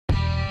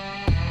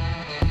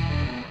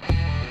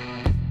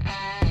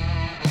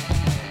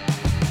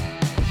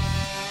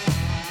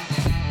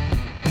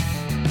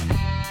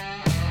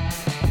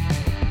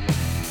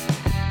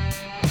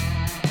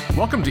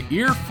Welcome to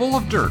Earful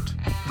of Dirt,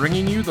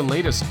 bringing you the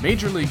latest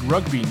Major League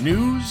Rugby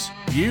news,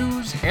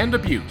 views, and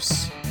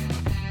abuse.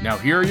 Now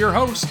here are your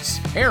hosts,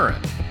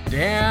 Aaron,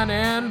 Dan,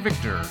 and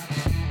Victor.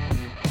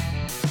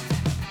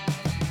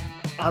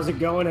 How's it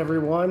going,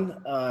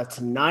 everyone?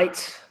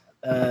 Tonight,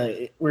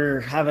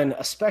 we're having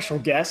a special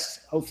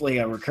guest, hopefully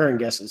a recurring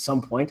guest at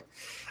some point.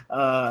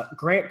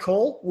 Grant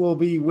Cole will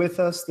be with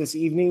us this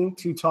evening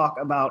to talk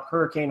about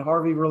Hurricane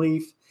Harvey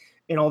relief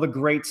and all the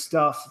great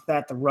stuff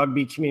that the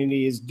rugby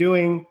community is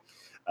doing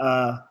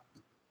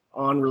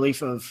on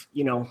relief of,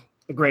 the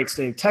great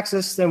state of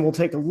Texas. Then we'll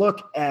take a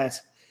look at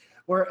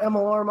where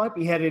MLR might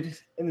be headed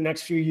in the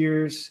next few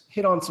years,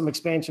 hit on some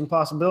expansion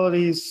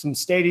possibilities, some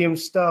stadium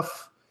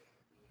stuff,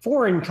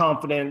 foreign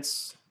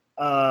confidence,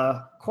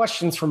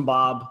 questions from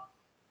Bob,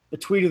 the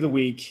tweet of the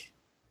week,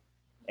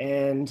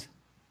 and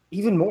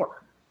even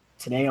more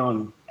today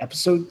on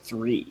episode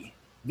 3.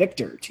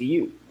 Victor, to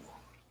you.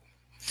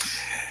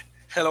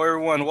 Hello,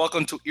 everyone.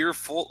 Welcome to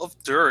Earful of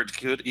Dirt.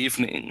 Good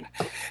evening.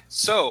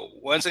 So,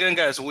 once again,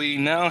 guys, we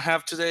now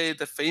have today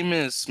the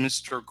famous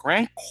Mr.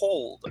 Grant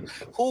Cole,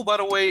 who, by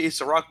the way,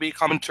 is a rugby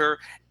commentator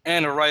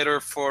and a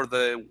writer for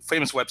the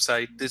famous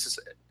website, This is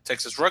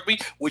Texas Rugby,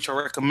 which I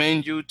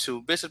recommend you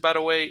to visit, by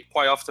the way,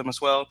 quite often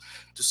as well,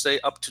 to stay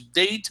up to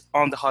date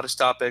on the hottest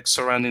topics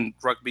surrounding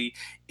rugby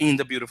in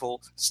the beautiful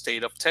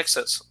state of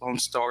Texas, Lone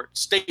Star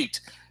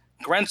State.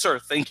 Grant, sir,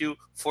 thank you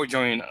for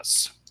joining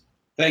us.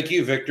 Thank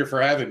you, Victor,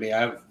 for having me.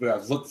 I've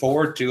looked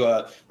forward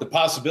to the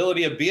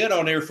possibility of being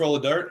on Earful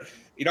of Dirt.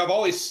 I've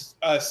always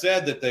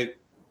said that the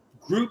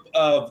group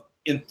of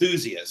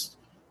enthusiasts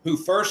who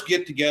first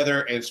get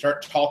together and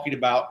start talking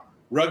about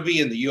rugby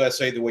in the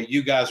USA the way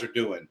you guys are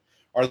doing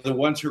are the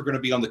ones who are going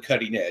to be on the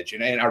cutting edge.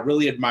 And I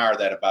really admire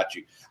that about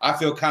you. I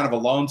feel kind of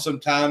alone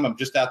sometimes. I'm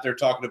just out there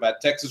talking about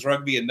Texas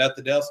rugby and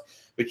nothing else.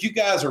 But you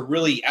guys are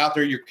really out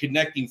there. You're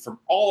connecting from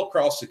all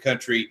across the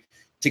country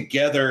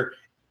together.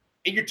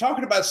 And you're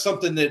talking about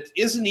something that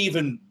isn't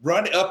even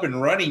up and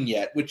running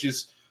yet, which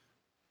is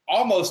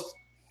almost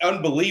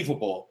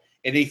unbelievable.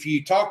 And if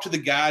you talk to the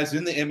guys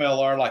in the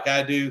MLR like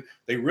I do,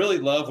 they really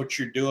love what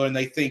you're doing.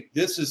 They think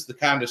this is the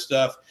kind of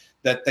stuff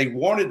that they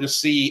wanted to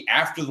see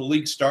after the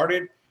league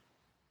started,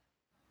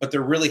 but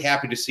they're really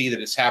happy to see that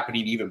it's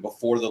happening even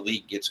before the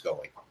league gets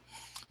going.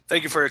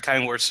 Thank you for your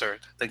kind words, sir.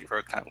 Thank you for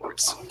your kind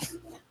words.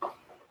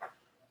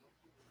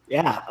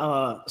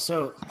 Yeah.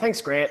 So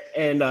thanks, Grant.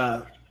 And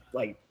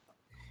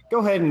go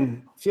ahead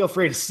and feel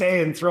free to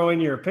say and throw in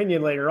your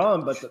opinion later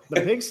on. But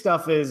the big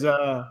stuff is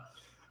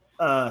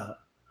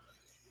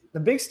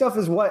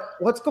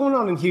what's going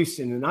on in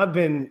Houston. And I've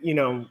been,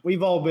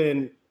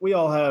 we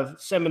all have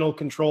seminal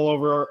control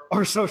over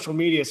our social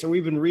media. So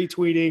we've been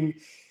retweeting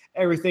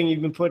everything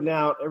you've been putting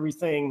out,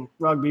 everything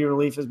Rugby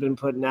Relief has been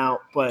putting out.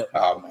 But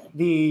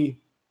the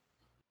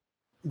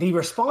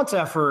response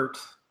effort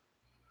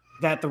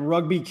that the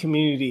rugby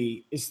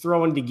community is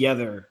throwing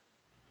together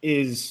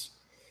is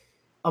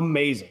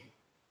amazing.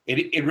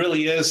 It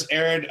really is,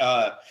 Aaron.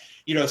 I've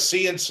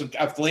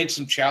laid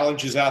some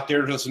challenges out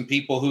there to some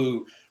people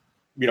who,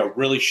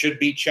 really should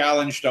be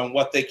challenged on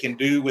what they can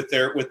do with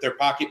their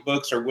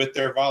pocketbooks or with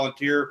their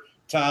volunteer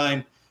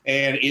time,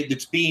 and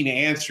it's being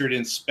answered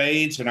in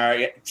spades. And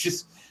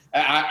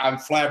I'm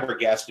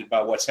flabbergasted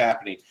by what's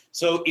happening.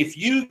 So if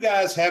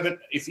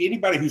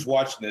anybody who's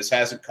watching this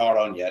hasn't caught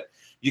on yet,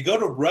 you go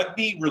to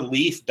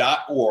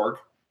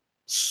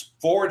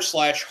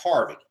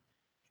rugbyrelief.org/Harvey.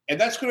 And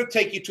that's going to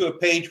take you to a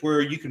page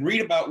where you can read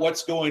about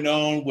what's going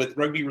on with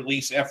rugby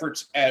release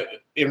efforts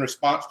in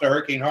response to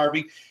Hurricane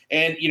Harvey.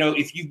 And,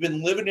 if you've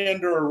been living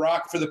under a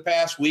rock for the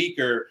past week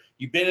or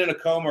you've been in a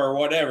coma or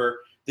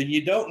whatever, then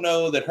you don't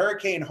know that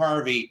Hurricane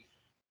Harvey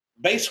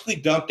basically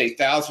dumped a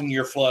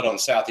 1,000-year flood on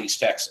Southeast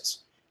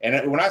Texas.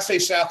 And when I say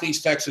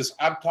Southeast Texas,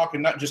 I'm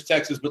talking not just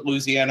Texas, but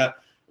Louisiana.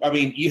 I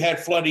mean, you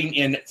had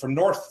flooding from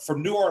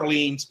New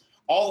Orleans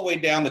all the way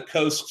down the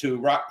coast to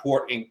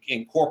Rockport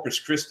in Corpus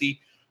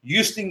Christi.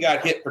 Houston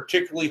got hit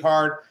particularly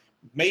hard.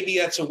 Maybe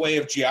that's a way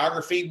of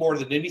geography more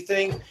than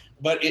anything,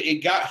 but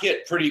it got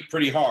hit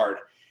pretty hard.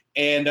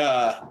 And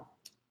a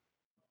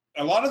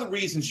lot of the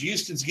reasons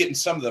Houston's getting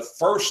some of the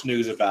first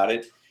news about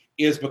it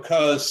is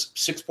because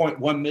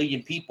 6.1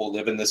 million people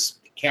live in this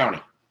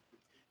county.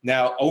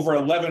 Now, over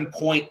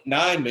 11.9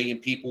 million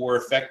people were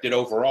affected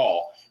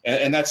overall,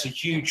 and that's a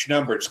huge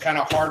number. It's kind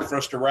of hard for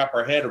us to wrap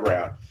our head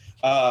around.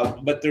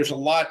 But there's a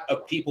lot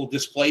of people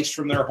displaced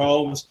from their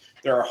homes.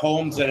 There are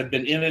homes that have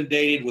been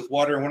inundated with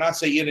water. And when I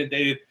say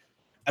inundated,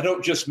 I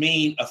don't just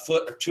mean a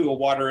foot or two of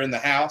water in the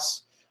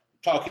house.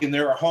 I'm talking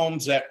there are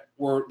homes that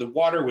the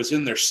water was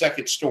in their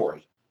second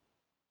story.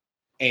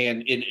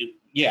 And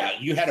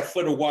you had a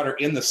foot of water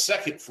in the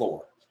second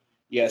floor.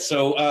 Yeah.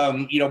 So,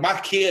 my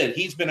kid,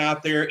 he's been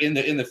out there in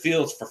the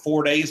fields for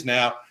 4 days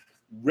now,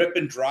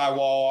 ripping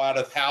drywall out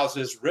of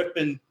houses,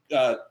 ripping,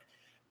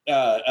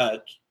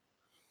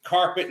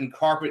 carpet and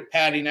carpet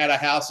padding out of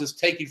houses,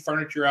 taking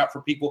furniture out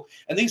for people.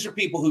 And these are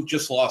people who've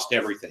just lost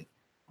everything.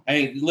 I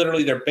mean,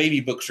 literally their baby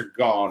books are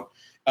gone.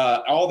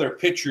 All their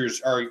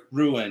pictures are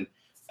ruined.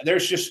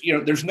 There's just,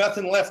 there's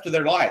nothing left of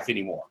their life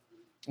anymore.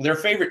 Their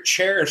favorite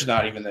chair is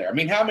not even there. I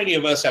mean, how many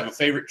of us have a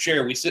favorite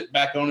chair we sit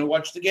back on and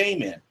watch the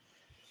game in?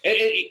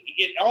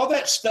 All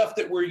that stuff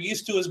that we're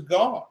used to is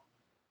gone.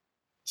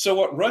 So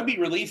what Rugby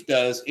Relief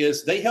does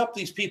is they help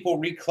these people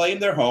reclaim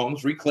their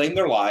homes, reclaim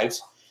their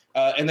lives,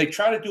 and they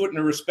try to do it in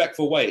a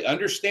respectful way,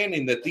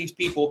 understanding that these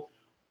people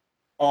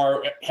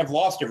have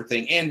lost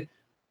everything. And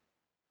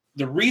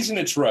the reason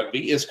it's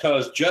rugby is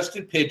because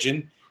Justin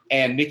Pigeon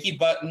and Nikki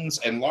Buttons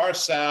and Laura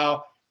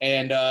Sow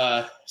and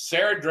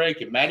Sarah Drake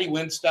and Maddie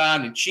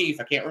Winstein and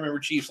Chief, I can't remember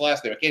Chief's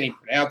last name, I can't even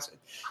pronounce it,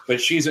 but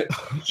she's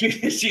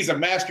a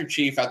Master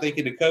Chief, I think,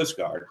 in the Coast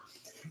Guard.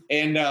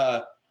 And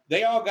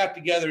they all got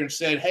together and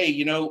said, hey,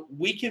 you know,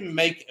 we can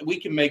make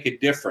a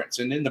difference.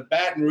 And in the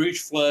Baton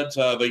Rouge floods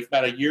of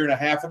about a year and a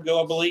half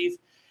ago, I believe,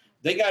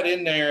 they got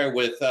in there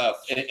with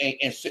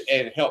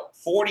and helped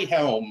 40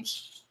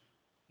 homes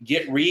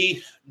get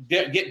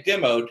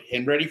demoed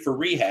and ready for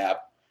rehab,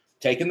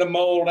 taking the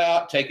mold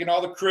out, taking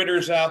all the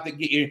critters out that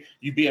get you.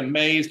 You'd be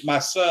amazed. My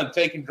son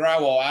taking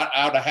drywall out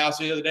of the house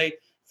the other day,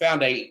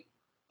 found a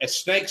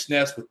snake's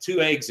nest with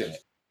 2 eggs in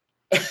it.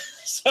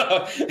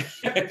 So,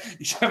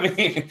 I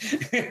mean,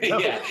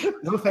 yeah.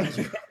 No, thank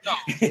you.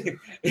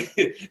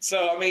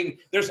 So, I mean,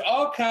 there's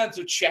all kinds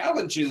of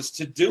challenges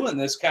to doing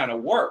this kind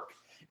of work.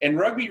 And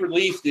Rugby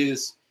Relief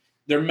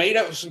they're made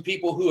up of some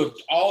people who have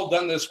all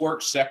done this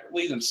work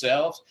separately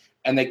themselves,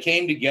 and they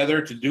came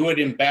together to do it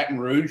in Baton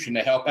Rouge and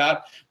to help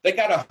out. They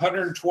got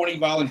 120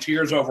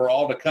 volunteers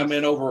overall to come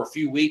in over a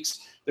few weeks.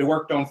 They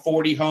worked on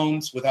 40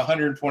 homes with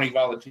 120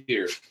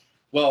 volunteers.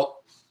 Well,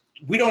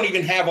 we don't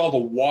even have all the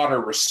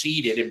water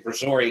receded in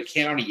Brazoria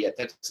County yet.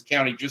 That's the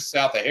county just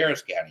south of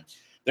Harris County.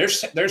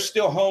 There's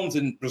still homes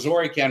in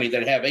Brazoria County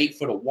that have 8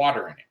 foot of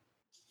water in it.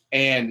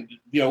 And,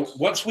 you know,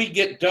 once we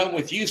get done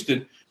with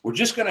Houston, we're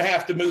just going to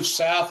have to move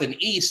south and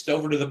east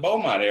over to the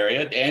Beaumont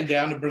area and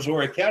down to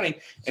Brazoria County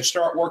and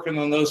start working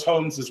on those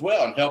homes as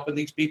well and helping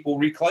these people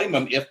reclaim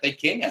them if they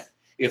can.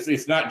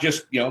 If not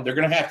just, you know, they're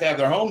going to have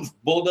their homes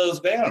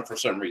bulldozed down for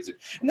some reason.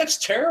 And that's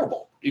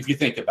terrible if you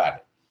think about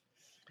it.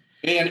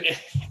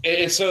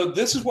 And so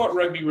this is what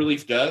Rugby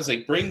Relief does. They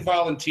bring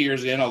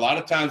volunteers in. A lot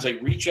of times they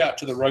reach out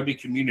to the rugby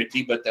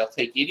community, but they'll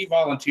take any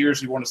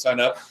volunteers who want to sign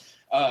up.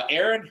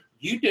 Aaron,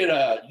 you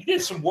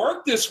did some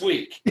work this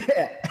week.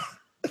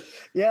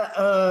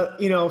 Yeah.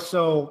 You know,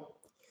 so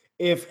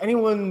if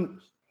anyone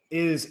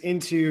is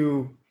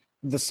into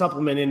the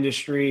supplement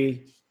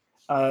industry,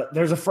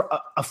 there's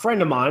a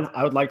friend of mine.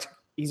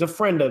 He's a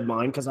friend of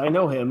mine because I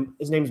know him.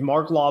 His name's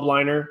Mark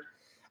Lobliner.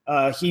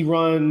 He's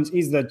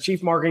the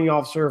chief marketing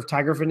officer of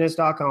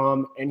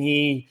tigerfitness.com, and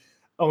he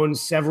owns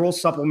several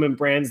supplement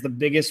brands. The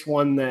biggest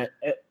one that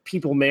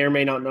people may or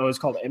may not know is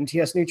called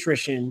MTS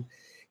Nutrition.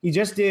 He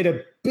just did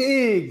a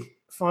big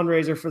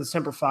fundraiser for the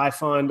Semper Fi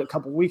Fund a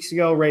couple weeks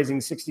ago, raising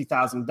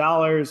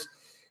 $60,000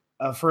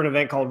 for an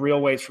event called Real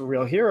Weights for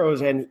Real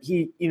Heroes. And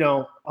he, you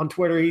know, on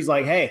Twitter, he's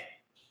like, hey,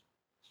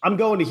 I'm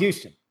going to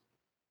Houston.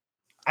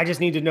 I just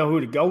need to know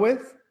who to go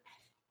with.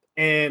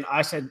 And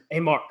I said, hey,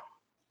 Mark,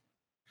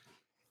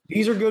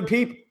 these are good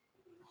people.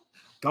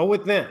 Go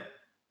with them.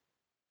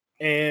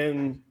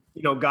 And,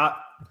 you know, got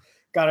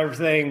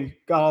everything,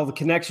 got all the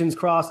connections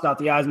crossed, dot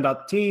the I's and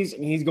dot the T's,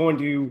 and he's going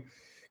to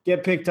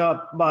get picked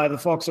up by the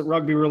folks at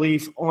Rugby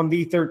Relief on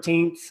the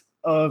 13th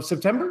of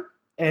September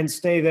and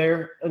stay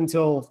there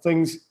until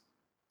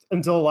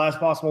the last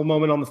possible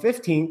moment on the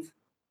 15th,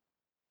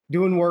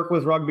 doing work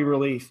with Rugby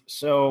Relief.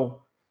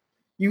 So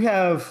you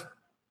have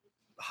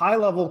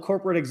high-level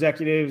corporate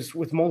executives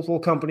with multiple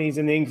companies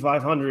in the Inc.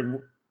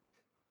 500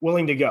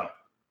 willing to go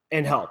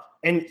and help.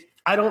 And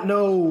I don't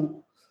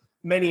know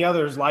many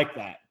others like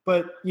that,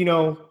 but, you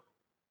know,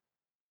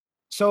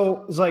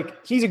 so it's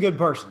like, he's a good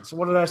person. So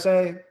what did I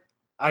say?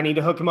 I need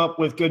to hook him up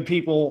with good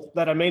people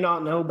that I may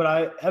not know, but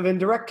I have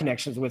indirect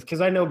connections with,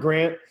 because I know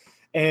Grant,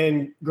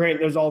 and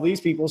Grant knows all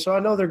these people. So I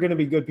know they're going to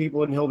be good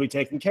people and he'll be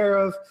taken care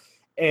of.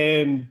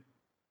 And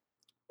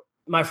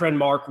my friend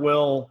Mark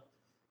will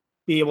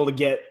be able to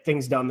get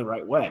things done the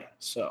right way.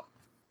 So.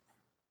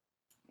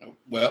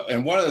 Well,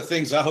 and one of the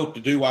things I hope to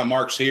do while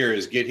Mark's here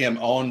is get him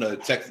on the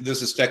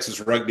This is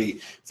Texas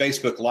Rugby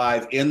Facebook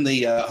Live in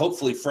the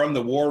hopefully from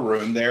the war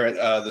room there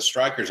at the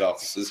Strikers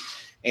offices,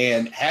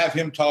 and have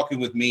him talking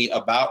with me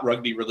about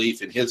Rugby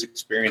Relief and his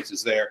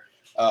experiences there.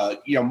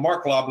 You know,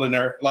 Mark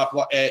Lobliner,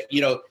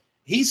 you know,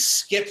 he's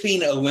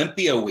skipping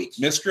Olympia Week,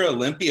 Mr.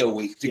 Olympia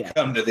Week to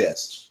come to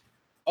this.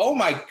 Oh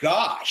my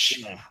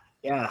gosh.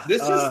 Yeah.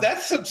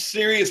 That's some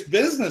serious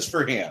business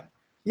for him.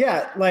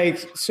 Yeah.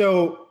 Like,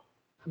 so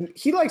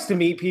he likes to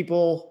meet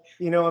people.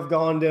 You know, I've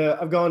gone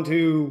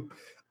to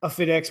a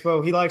Fit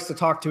Expo. He likes to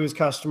talk to his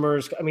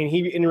customers. I mean,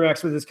 he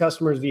interacts with his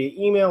customers via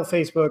email,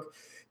 Facebook,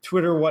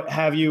 Twitter, what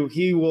have you.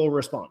 He will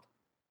respond.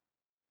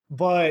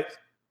 But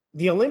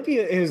the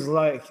Olympia and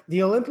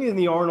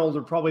the Arnold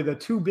are probably the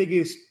two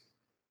biggest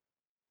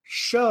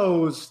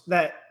shows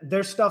that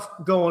there's stuff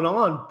going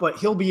on, but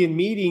he'll be in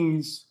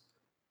meetings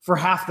for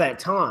half that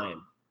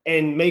time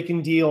and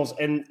making deals.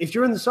 And if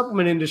you're in the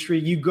supplement industry,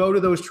 you go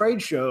to those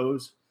trade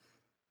shows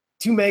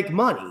to make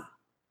money,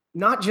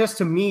 not just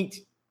to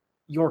meet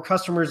your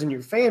customers and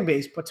your fan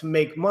base, but to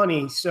make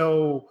money.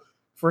 So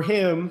for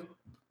him,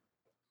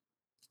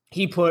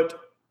 he put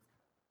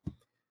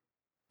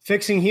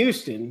fixing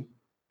Houston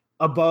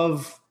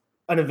above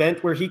an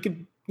event where he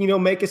could,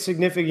 make a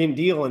significant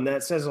deal, and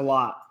that says a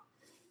lot.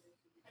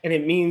 And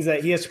it means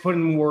that he has to put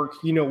in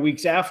work,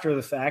 weeks after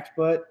the fact.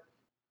 But,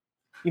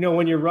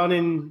 when you're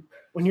running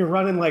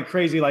like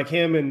crazy like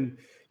him and,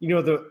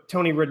 the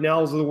Tony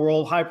Ridnells of the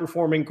world,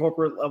 high-performing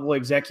corporate level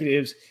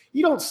executives,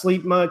 you don't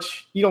sleep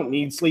much. You don't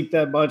need sleep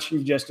that much.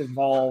 You've just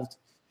evolved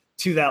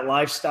to that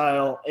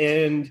lifestyle,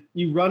 and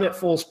you run at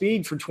full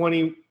speed for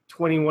 20,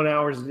 21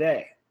 hours a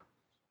day.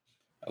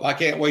 Well, I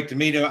can't wait to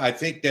meet him. I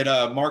think that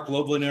Mark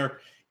Lobliner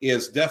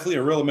is definitely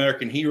a real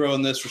American hero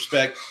in this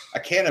respect. I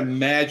can't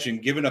imagine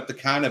giving up the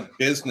kind of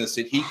business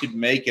that he could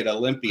make at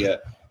Olympia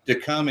to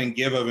come and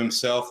give of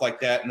himself like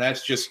that. And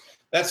that's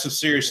some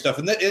serious stuff.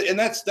 And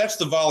that's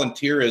the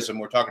volunteerism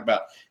we're talking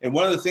about. And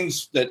one of the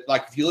things that,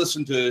 like, if you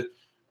listen to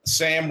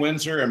Sam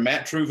Windsor and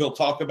Matt Truville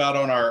talk about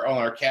on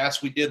our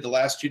cast we did the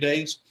last 2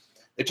 days,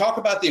 they talk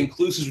about the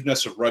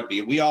inclusiveness of rugby.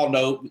 And we all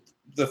know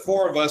the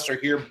four of us are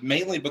here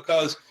mainly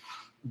because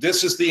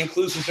this is the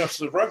inclusiveness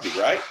of rugby,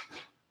 right?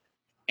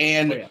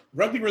 And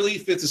Rugby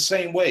Relief is the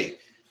same way.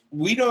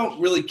 We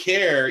don't really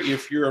care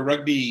if you're a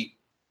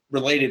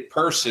rugby-related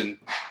person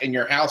and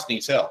your house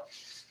needs help.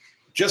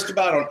 Just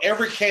about on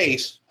every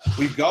case,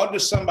 we've gone to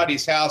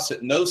somebody's house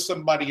that knows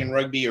somebody in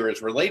rugby or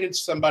is related to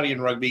somebody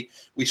in rugby.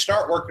 We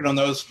start working on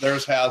those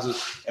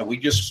houses, and we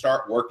just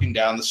start working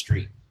down the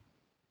street.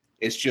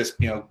 It's just,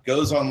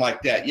 goes on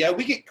like that. Yeah,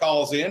 we get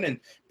calls in, and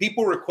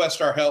people request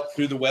our help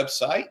through the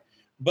website,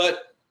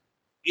 but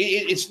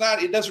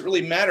it doesn't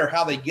really matter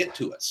how they get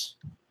to us.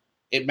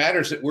 It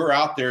matters that we're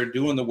out there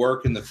doing the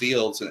work in the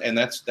fields, and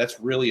that's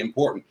really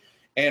important.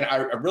 And I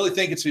really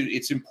think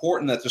it's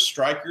important that the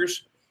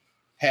Strikers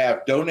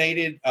have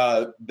donated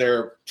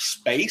their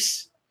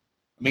space.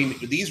 I mean,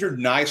 these are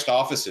nice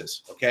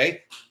offices,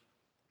 okay?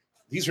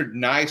 These are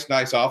nice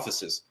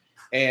offices,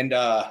 and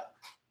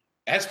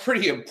that's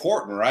pretty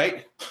important,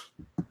 right?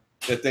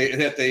 That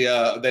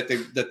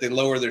they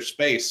lower their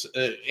space,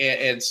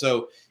 and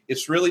so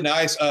it's really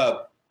nice.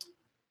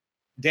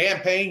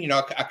 Dan Payne,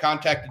 I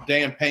contacted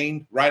Dan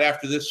Payne right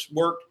after this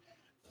worked,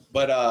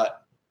 but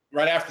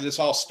right after this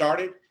all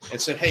started,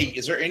 and said, "Hey,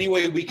 is there any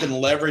way we can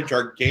leverage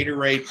our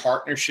Gatorade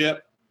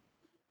partnership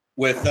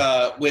with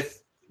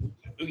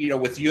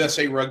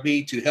USA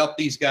Rugby to help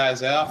these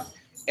guys out?"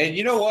 And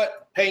you know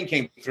what? Payne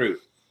came through.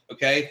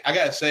 Okay, I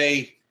gotta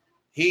say,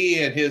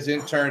 he and his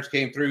interns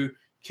came through.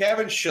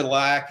 Kevin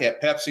Shellac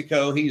at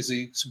PepsiCo, he's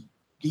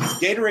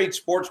Gatorade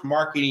sports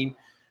marketing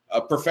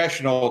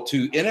professional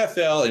to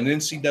NFL and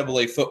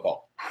NCAA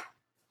football.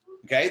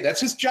 Okay, that's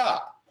his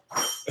job.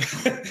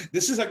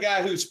 This is a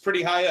guy who's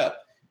pretty high up.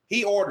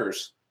 He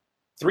orders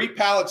 3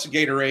 pallets of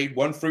Gatorade,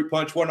 1 fruit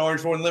punch, 1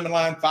 orange, 1 lemon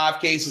lime,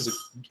 5 cases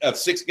of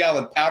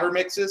 6-gallon powder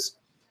mixes,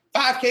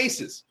 5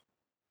 cases,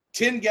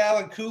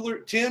 10-gallon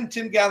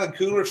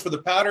coolers for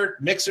the powder,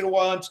 mix it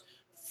once,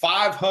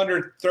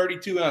 500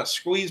 32-ounce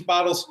squeeze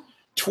bottles,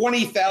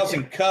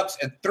 20,000 cups,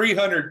 and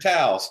 300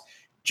 towels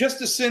just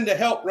to send to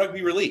help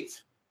Rugby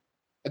Relief.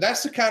 And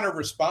that's the kind of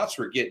response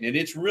we're getting. And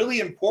it's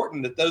really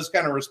important that those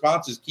kind of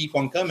responses keep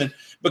on coming,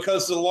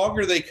 because the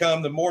longer they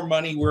come, the more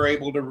money we're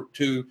able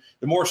to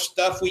the more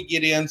stuff we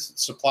get in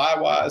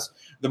supply-wise,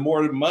 the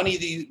more money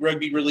the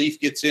Rugby Relief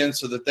gets in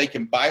so that they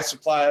can buy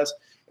supplies,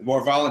 the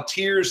more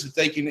volunteers that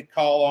they can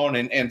call on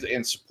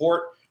and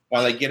support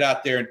while they get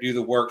out there and do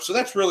the work. So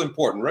that's really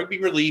important.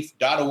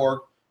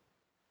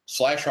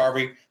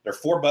 RugbyRelief.org/Harvey. There are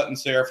 4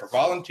 buttons there for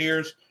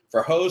volunteers,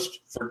 for hosts,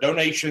 for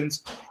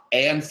donations,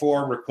 and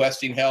for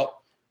requesting help.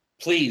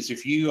 Please,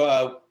 if you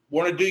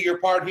want to do your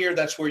part here,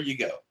 that's where you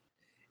go.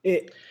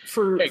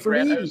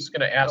 Grant, I was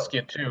going to ask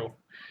you too.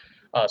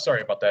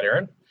 Sorry about that,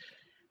 Aaron.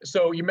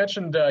 So you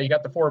mentioned you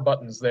got the 4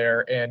 buttons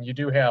there, and you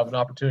do have an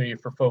opportunity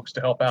for folks to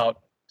help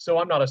out. So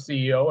I'm not a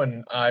CEO,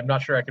 and I'm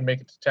not sure I can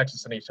make it to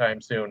Texas anytime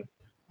soon.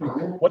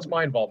 What's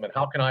my involvement?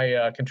 How can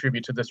I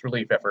contribute to this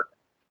relief effort?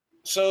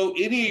 So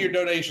any of your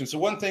donations. So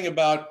one thing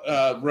about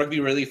Rugby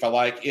Relief I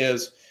like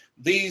is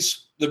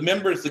the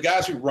members, the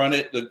guys who run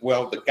it,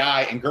 the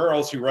guy and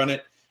girls who run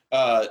it,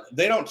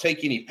 they don't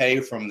take any pay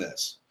from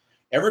this.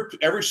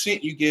 Every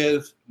cent you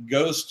give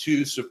goes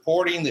to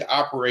supporting the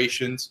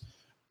operations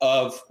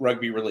of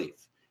Rugby Relief.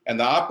 And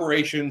the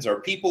operations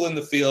are people in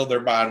the field. They're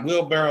buying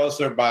wheelbarrows.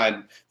 They're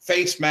buying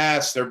face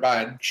masks. They're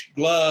buying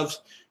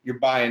gloves. You're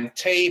buying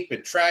tape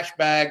and trash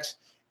bags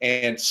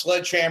and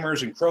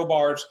sledgehammers and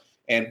crowbars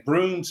and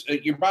brooms.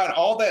 You're buying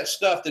all that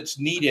stuff that's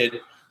needed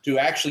to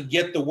actually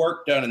get the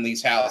work done in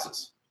these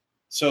houses.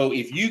 So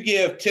if you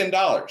give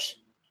 $10,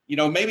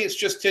 maybe it's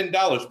just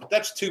 $10, but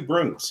that's 2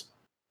 brooms.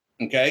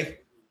 Okay.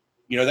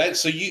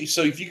 So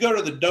if you go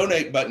to the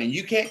donate button and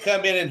you can't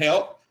come in and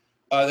help,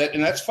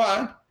 and that's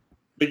fine,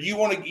 but you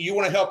want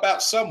to help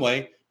out some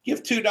way,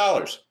 give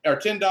 $2 or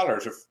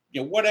 $10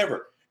 or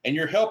whatever, and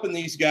you're helping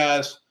these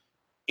guys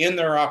in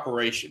their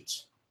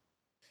operations.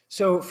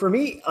 So for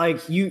me,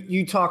 like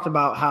you talked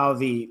about how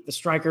the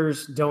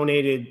Strikers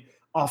donated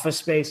office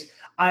space.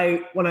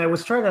 When I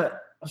was trying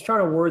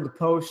to word the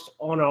post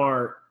on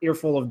our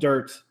Earful of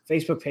Dirt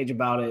Facebook page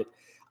about it.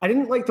 I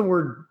didn't like the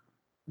word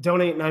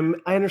donate, and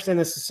I understand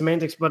this is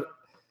semantics, but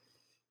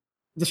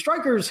the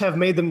Strikers have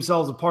made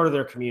themselves a part of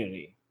their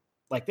community.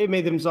 Like, they've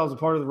made themselves a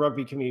part of the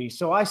rugby community.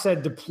 So I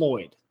said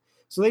deployed.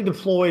 So they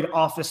deployed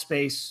office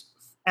space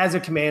as a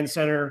command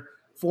center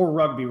for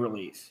rugby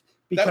relief.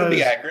 That would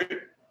be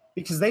accurate.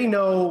 Because they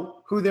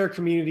know who their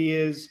community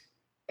is,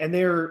 and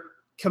they're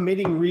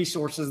committing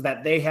resources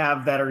that they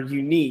have that are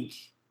unique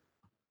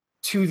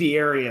to the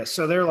area.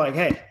 So they're like,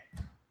 hey,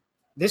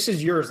 this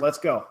is yours. Let's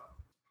go.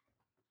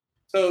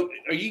 So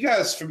are you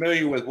guys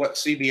familiar with what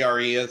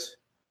CBRE is?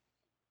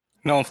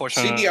 No,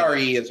 unfortunately.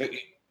 CBRE is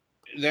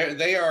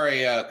they are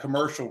a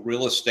commercial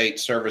real estate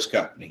service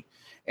company,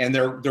 and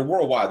they're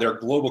worldwide. They're a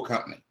global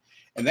company,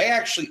 and they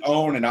actually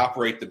own and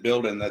operate the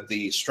building that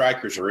the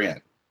Strikers are in.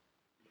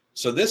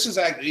 So this is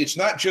actually, it's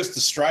not just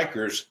the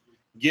Strikers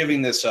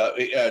giving this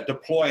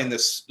deploying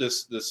this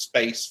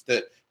space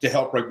to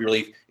help rugby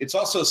relief. It's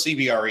also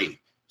CBRE.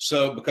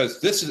 So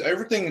because this is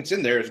everything that's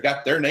in there has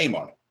got their name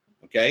on it.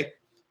 Okay.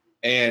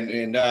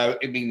 And I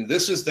mean,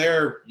 this is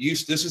their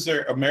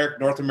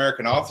North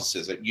American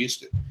offices at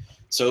Houston.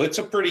 So it's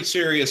a pretty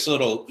serious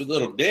little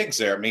digs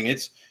there. I mean,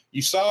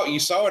 you saw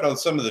it on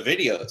some of the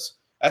videos.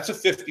 That's a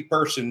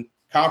 50-person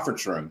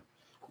conference room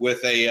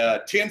with a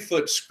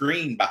 10-foot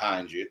screen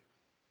behind you,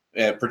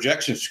 a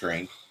projection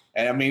screen.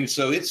 And I mean,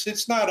 so it's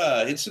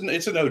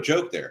a no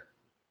joke there.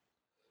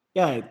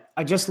 Yeah,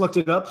 I just looked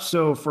it up.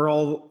 So for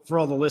all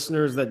the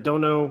listeners that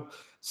don't know,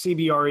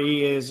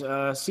 CBRE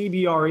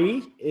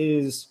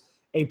is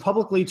a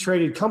publicly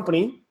traded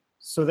company.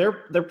 So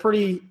they're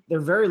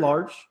very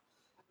large.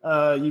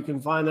 You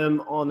can find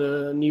them on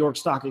the New York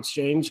Stock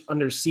Exchange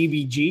under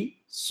CBG.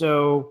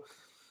 So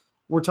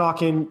we're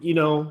talking,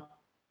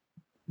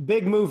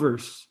 big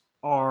movers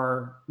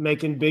are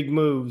making big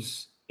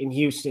moves in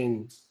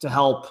Houston to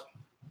help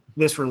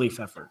this relief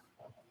effort.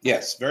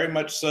 Yes, very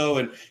much so.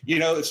 And,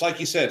 it's like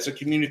you said, it's a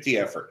community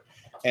effort.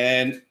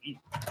 And,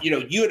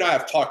 you and I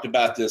have talked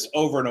about this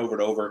over and over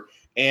and over.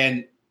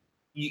 And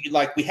we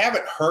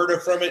haven't heard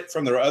from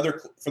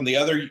the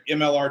other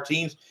MLR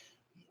teams.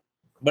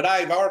 But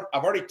I've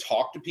already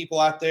talked to people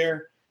out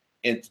there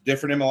in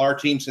different MLR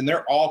teams, and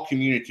they're all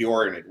community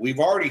oriented. We've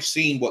already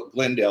seen what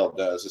Glendale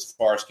does as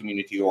far as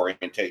community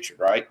orientation,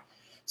 right?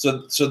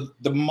 So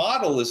the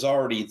model is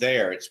already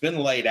there. It's been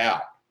laid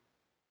out.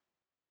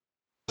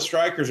 What the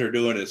Strikers are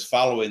doing is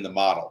following the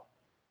model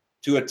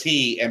to a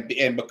T,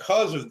 and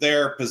because of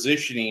their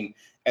positioning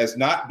as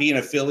not being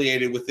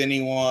affiliated with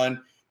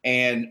anyone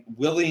and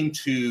willing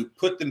to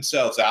put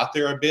themselves out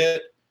there a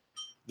bit,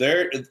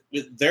 they're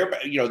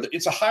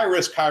it's a high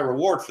risk, high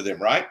reward for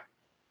them, right?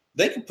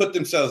 They can put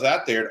themselves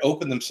out there and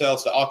open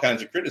themselves to all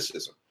kinds of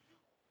criticism,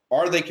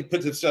 or they can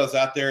put themselves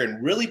out there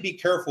and really be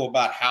careful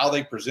about how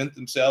they present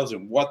themselves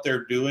and what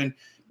they're doing,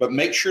 but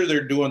make sure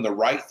they're doing the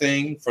right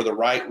thing for the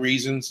right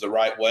reasons, the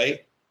right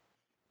way,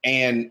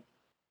 and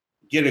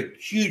get a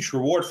huge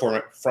reward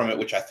from it,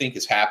 which I think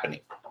is happening.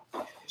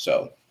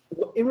 So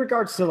in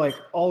regards to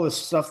all the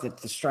stuff that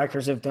the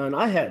Strikers have done,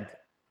 I had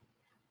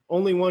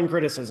only one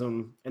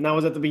criticism, and that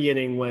was at the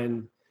beginning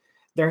when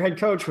their head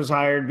coach was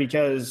hired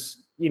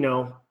because,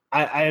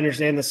 I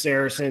understand the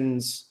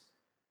Saracens,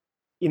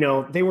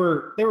 they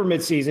were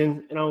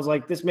midseason, and I was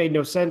like, this made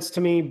no sense to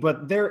me,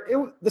 but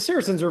the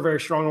Saracens are a very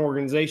strong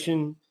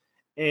organization,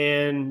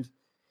 and,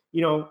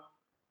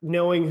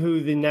 knowing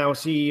who the now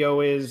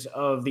CEO is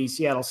of the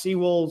Seattle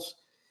Seawolves,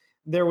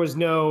 there was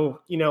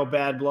no,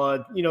 bad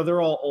blood.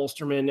 They're all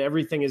Ulstermen.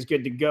 Everything is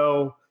good to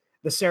go.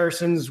 The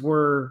Saracens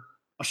were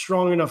a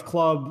strong enough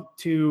club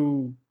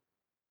to,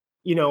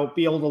 be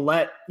able to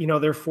let,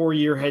 their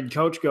 4-year head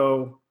coach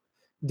go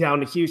down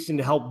to Houston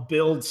to help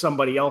build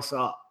somebody else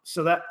up.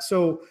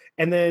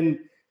 And then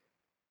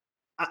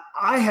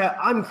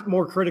I'm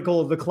more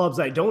critical of the clubs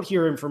I don't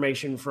hear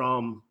information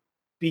from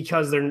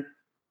because they're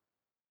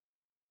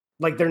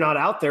not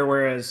out there.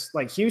 Whereas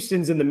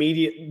Houston's in the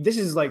media, this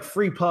is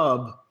free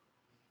pub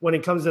when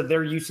it comes to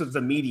their use of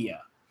the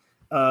media.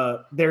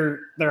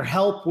 Their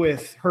help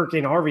with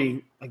Hurricane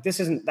Harvey,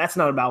 that's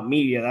not about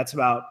media. That's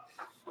about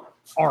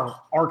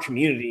our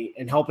community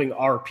and helping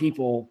our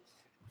people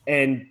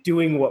and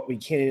doing what we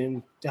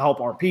can to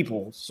help our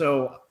people.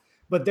 So,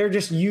 but their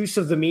just use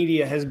of the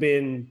media has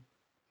been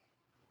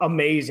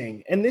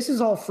amazing. And this is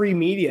all free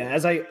media.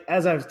 As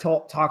I've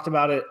talked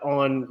about it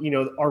on,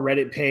 our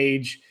Reddit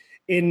page,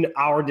 in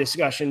our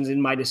discussions,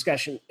 in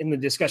the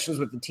discussions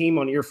with the team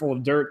on Earful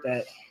of Dirt,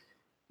 that,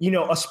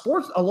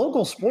 a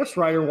local sports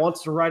writer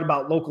wants to write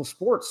about local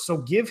sports. So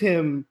give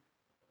him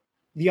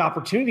the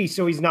opportunity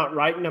so he's not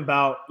writing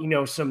about,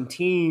 some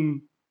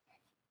team,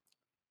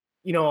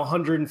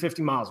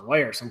 150 miles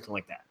away or something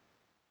like that.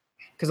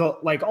 Because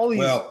all these.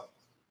 Well,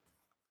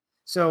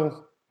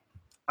 so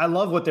I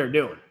love what they're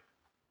doing.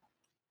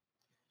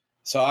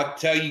 So I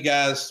tell you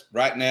guys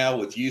right now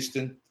with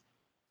Houston,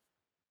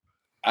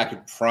 I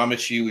can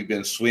promise you we've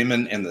been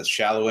swimming in the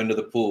shallow end of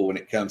the pool when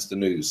it comes to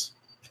news.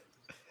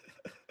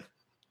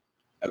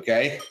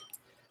 Okay?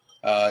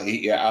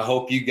 Yeah, I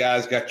hope you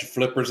guys got your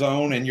flippers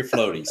on and your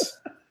floaties.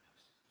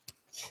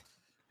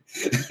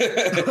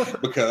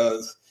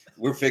 Because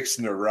we're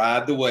fixing to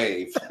ride the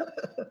wave.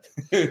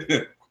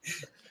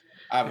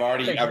 I've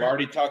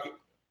already talked.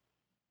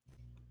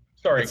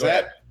 Sorry, go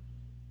ahead.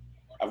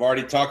 I've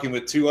already talking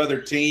with 2 other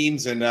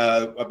teams and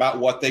about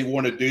what they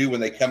want to do when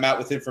they come out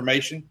with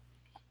information.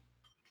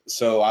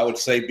 So I would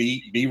say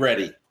be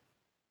ready.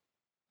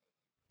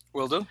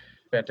 Will do.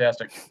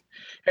 Fantastic.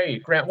 Hey,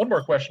 Grant, one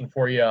more question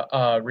for you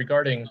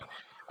regarding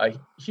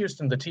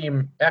Houston,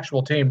 the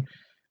actual team.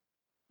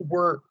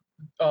 Were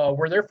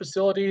their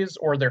facilities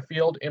or their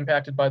field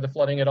impacted by the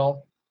flooding at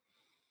all?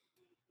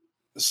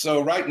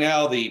 So right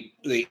now, the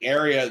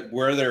area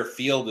where their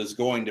field is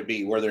going to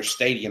be, where their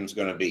stadium's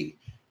going to be,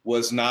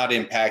 was not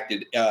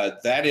impacted.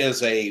 That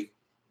is a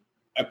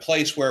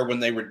place where when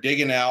they were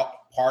digging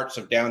out parts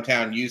of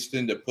downtown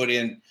Houston to put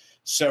in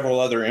several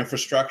other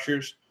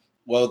infrastructures,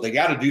 well, they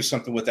got to do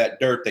something with that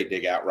dirt they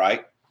dig out,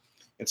 right?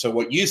 And so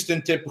what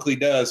Houston typically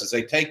does is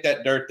they take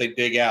that dirt they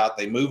dig out,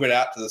 they move it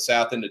out to the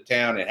south end of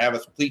town and have a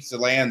piece of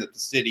land that the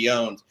city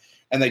owns,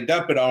 and they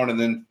dump it on and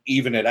then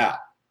even it out.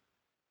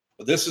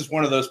 But this is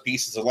one of those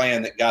pieces of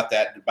land that got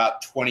that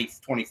about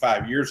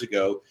 25 years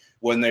ago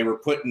when they were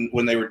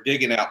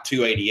digging out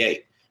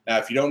 288. Now,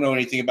 if you don't know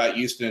anything about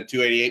Houston and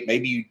 288,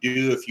 maybe you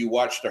do if you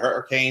watch the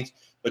Hurricanes,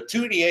 but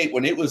 288,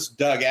 when it was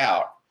dug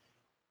out,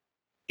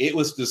 it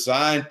was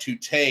designed to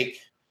take,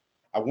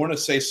 I want to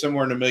say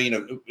somewhere in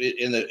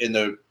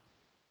the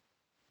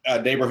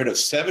neighborhood of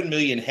 7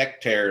 million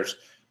hectares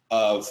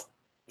of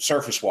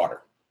surface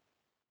water.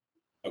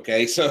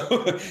 Okay,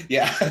 so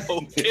yeah.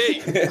 Okay,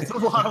 That's a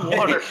lot of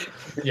water.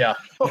 Yeah.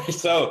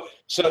 So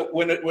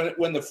when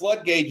the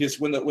flood gauges,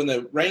 when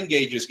the rain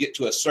gauges get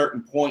to a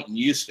certain point in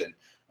Houston,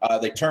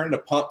 they turn the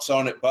pumps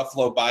on at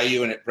Buffalo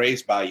Bayou and at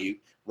Brays Bayou,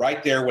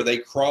 right there where they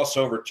cross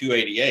over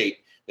 288.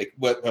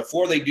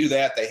 Before they do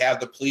that, they have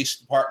the police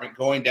department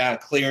going down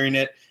clearing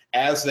it.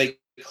 As they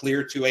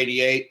clear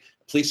 288,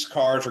 police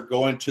cars are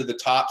going to the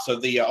tops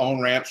of the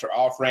on ramps or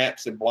off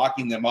ramps and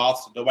blocking them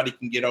off so nobody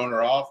can get on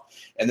or off.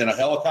 And then a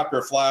helicopter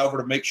will fly over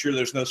to make sure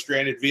there's no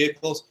stranded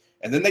vehicles.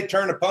 And then they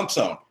turn the pumps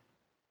on.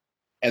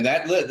 And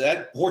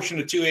that portion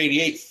of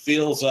 288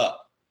 fills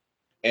up.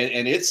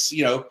 And it's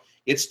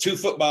 2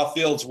 football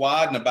fields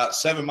wide and about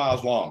 7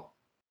 miles long.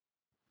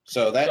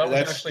 So that's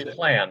actually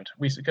planned.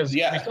 We saw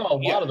a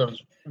lot of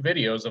those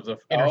videos of the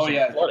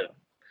interstate flooded.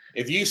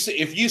 If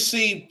you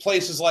see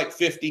places like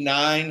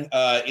 59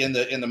 in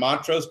the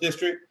Montrose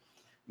district,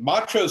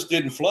 Montrose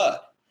didn't flood.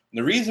 And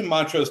the reason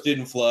Montrose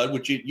didn't flood,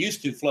 which it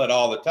used to flood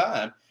all the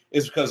time,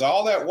 is because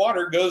all that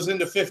water goes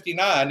into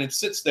 59 and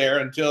sits there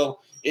until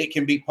it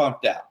can be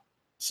pumped out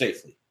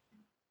safely.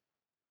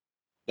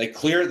 They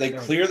clear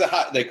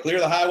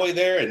the highway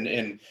there,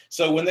 and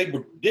so when they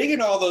were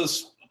digging all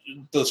those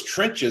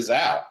trenches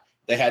out,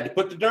 they had to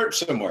put the dirt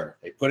somewhere.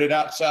 They put it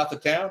out south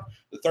of town,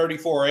 the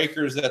 34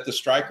 acres that the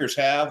Strikers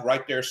have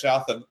right there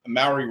south of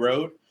Maury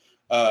Road,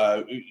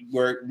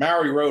 where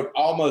Maury Road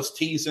almost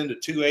tees into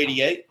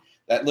 288.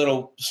 That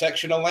little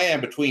section of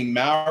land between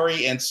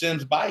Maury and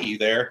Sims Bayou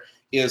there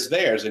is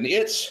theirs, and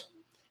it's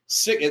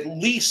at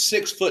least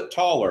 6 foot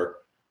taller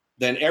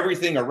than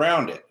everything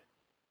around it.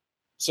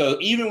 So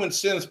even when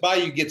Sims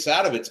Bayou gets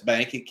out of its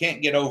bank, it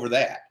can't get over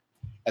that.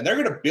 And they're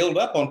going to build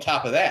up on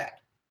top of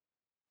that.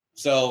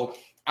 So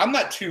I'm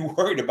not too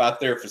worried about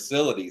their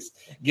facilities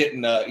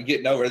getting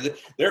over.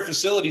 Their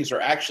facilities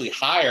are actually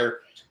higher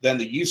than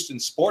the Houston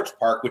Sports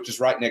Park, which is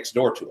right next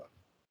door to them.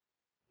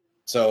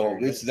 So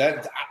it's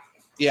that.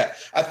 Yeah,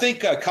 I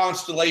think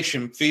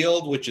Constellation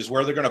Field, which is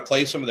where they're going to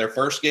play some of their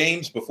first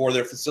games before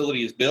their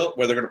facility is built,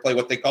 where they're going to play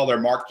what they call their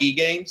marquee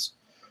games.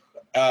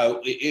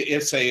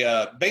 It's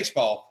a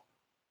baseball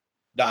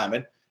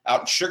diamond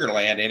out in Sugar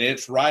Land, and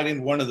it's right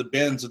in one of the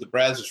bends of the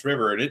Brazos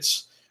River, and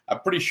I'm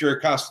pretty sure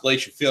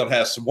Constellation Field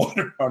has some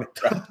water on it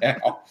right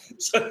now.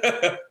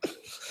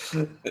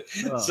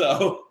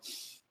 So,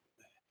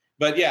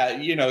 but yeah,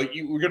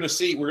 we're going to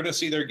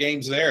see their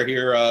games there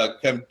here.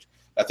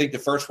 I think the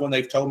first one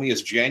they've told me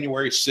is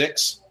January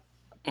 6th,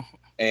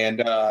 and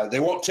they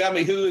won't tell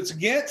me who it's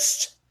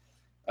against.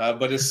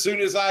 But as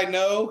soon as I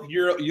know,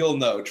 you'll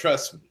know.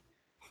 Trust me.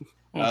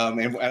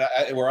 And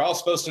we're all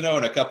supposed to know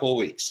in a couple of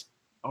weeks.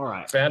 All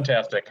right.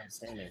 Fantastic.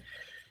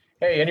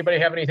 Hey, anybody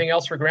have anything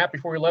else for Grant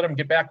before we let him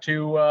get back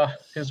to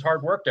his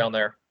hard work down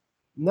there?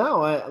 No,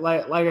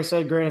 like I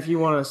said, Grant, if you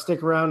want to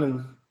stick around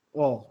and,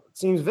 well, it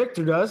seems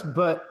Victor does,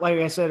 but like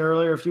I said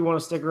earlier, if you want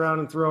to stick around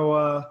and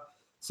throw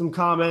some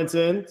comments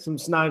in, some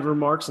snide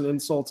remarks and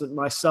insults at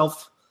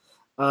myself,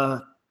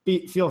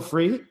 feel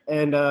free,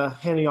 and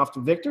handing off to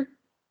Victor.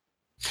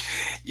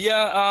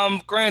 Yeah,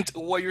 Grant,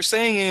 what you're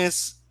saying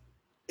is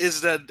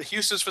that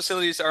Houston's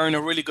facilities are in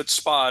a really good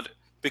spot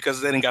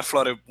because they didn't get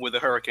flooded with the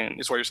hurricane,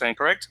 is what you're saying,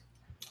 correct?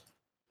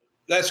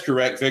 That's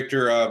correct,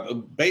 Victor.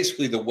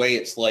 Basically, the way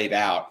it's laid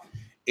out,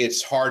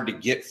 it's hard to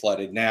get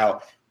flooded.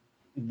 Now,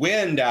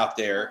 wind out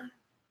there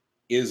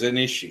is an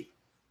issue.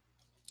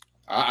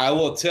 I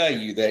will tell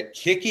you that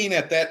kicking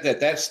at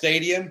that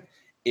stadium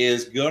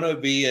is going to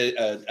be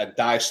a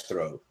dice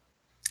throw.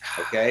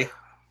 Okay.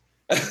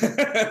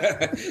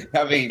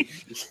 I mean,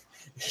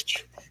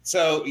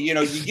 so,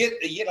 you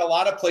get a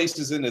lot of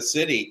places in the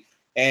city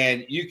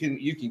and you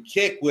can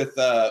kick with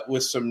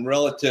some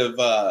relative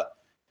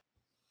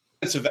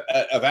sense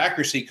of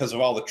accuracy because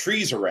of all the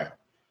trees around.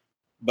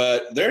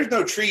 But there's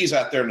no trees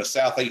out there in the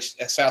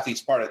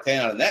southeast part of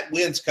town, and that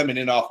wind's coming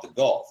in off the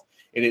Gulf,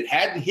 and it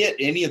hadn't hit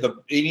any of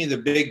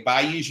the big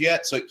bayous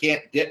yet, so it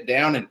can't dip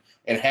down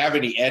and have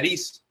any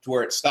eddies to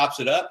where it stops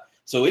it up.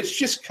 So it's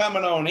just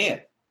coming on in,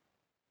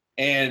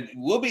 and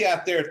we'll be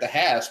out there at the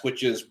Haas,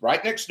 which is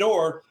right next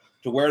door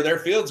to where their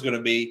field's going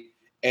to be,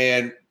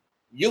 and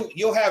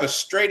you'll have a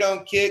straight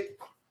on kick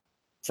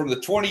from the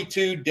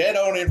 22 dead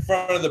on in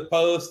front of the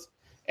post,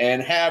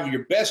 and have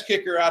your best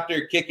kicker out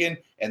there kicking,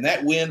 and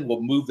that wind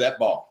will move that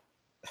ball.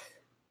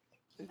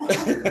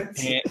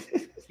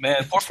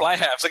 Man, poor fly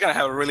halves. They're going to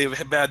have a really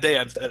bad day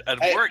at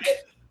work.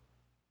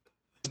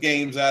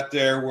 Games out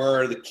there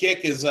where the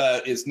kick is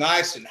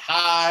nice and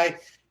high.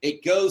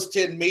 It goes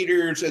 10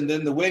 meters, and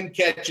then the wind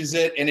catches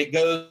it, and it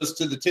goes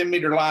to the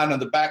 10-meter line on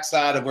the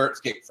backside of where it's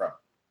kicked from.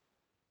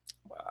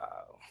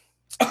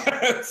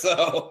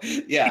 So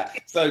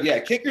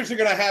kickers are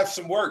going to have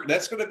some work.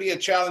 That's going to be a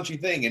challenging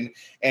thing.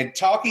 And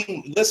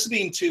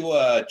listening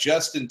to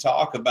Justin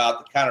talk about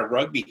the kind of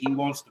rugby he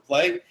wants to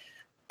play,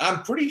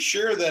 I'm pretty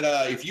sure that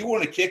if you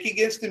want to kick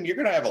against him, you're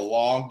going to have a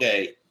long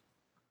day.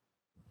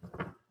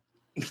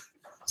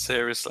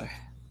 Seriously.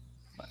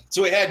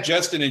 So we had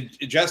Justin and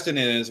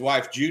his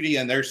wife Judy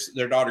and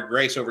their daughter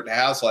Grace over at the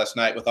house last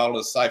night with all of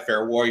the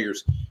Cy-Fair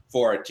Warriors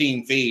for a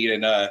team feed,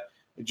 and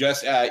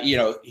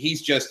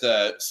he's just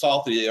a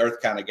salty the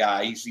earth kind of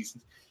guy.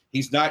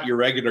 He's not your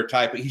regular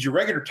type. He's your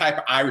regular type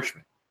of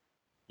Irishman.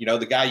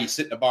 The guy you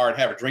sit in a bar and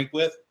have a drink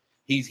with.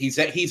 He's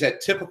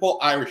that typical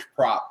Irish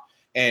prop,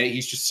 and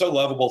he's just so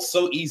lovable,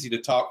 so easy to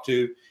talk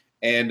to,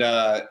 and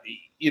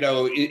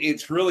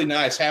it's really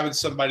nice having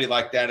somebody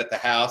like that at the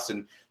house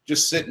and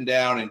just sitting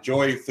down,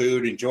 enjoying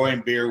food,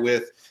 enjoying beer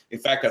with. In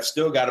fact, I've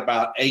still got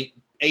about 8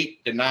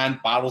 to 9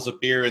 bottles of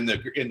beer in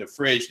the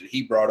fridge that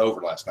he brought over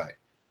last night.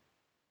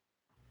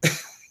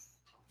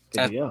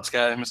 This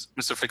guy,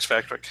 Mr.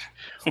 Fitzpatrick.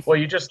 Well,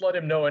 you just let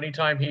him know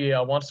anytime he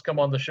wants to come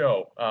on the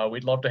show.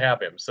 We'd love to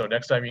have him. So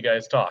next time you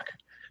guys talk.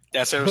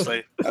 Yeah,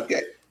 seriously.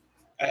 Okay.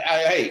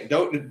 Hey,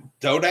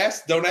 don't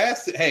ask.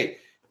 Hey,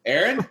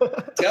 Aaron,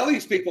 tell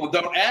these people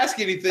don't ask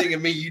anything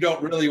of me you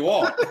don't really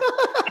want.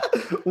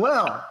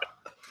 Well,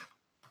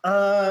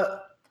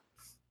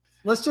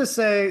 let's just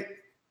say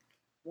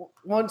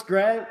once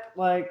Grant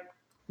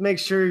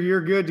makes sure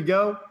you're good to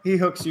go, he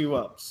hooks you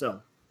up.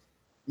 So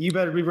you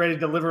better be ready to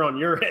deliver on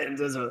your end.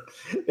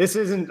 This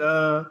isn't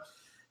a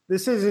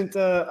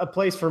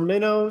place for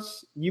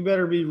minnows. You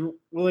better be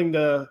willing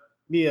to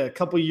be a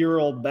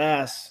couple-year-old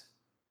bass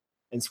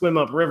and swim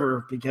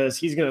upriver because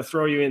he's going to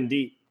throw you in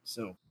deep.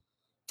 So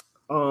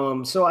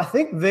I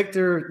think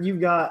Victor,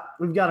 we've got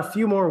a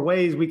few more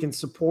ways we can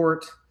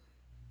support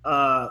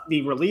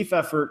the relief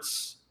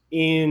efforts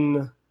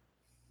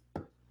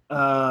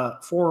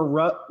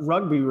for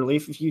rugby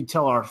relief. If you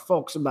tell our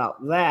folks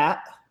about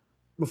that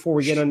before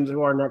we get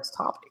into our next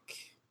topic.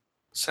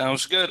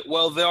 Sounds good.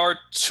 Well, there are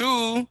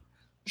 2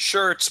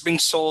 shirts being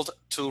sold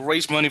to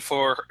raise money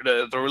for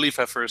the relief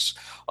efforts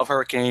of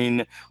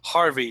Hurricane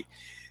Harvey.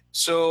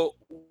 So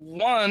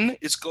one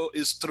is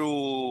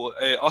through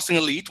Austin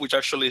Elite, which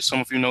actually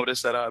some of you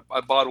noticed that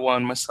I bought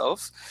one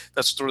myself.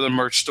 That's through the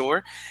merch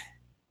store,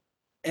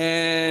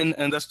 and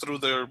that's through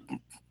the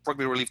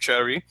Rugby Relief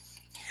Charity.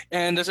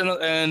 And there's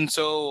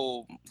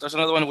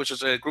another one which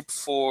is a group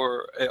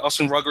for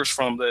Austin Ruggers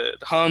from the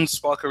Huns,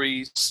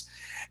 Valkyries,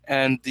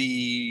 and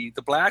the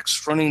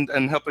Blacks running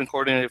and helping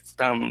coordinate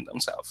down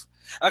south.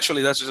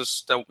 Actually, that's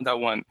just that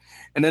one.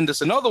 And then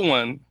there's another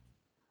one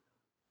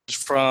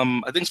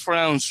from, I think it's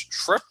pronounced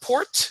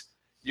Shreveport.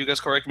 You guys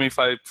correct me if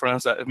I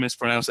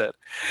mispronounce that.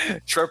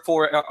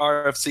 Shreveport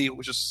RFC,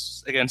 which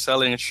is again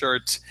selling a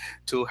shirt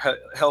to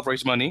help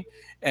raise money,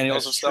 and he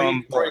also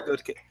some very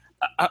good.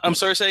 I'm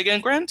sorry, say again,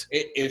 Grant?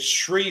 It's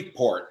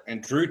Shreveport,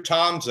 and Drew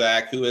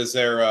Tomczak, who is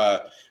their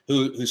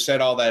who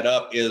set all that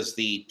up, is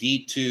the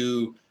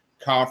D2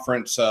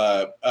 conference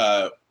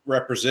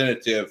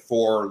representative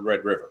for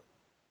Red River.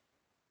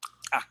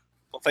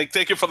 Well,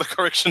 thank you for the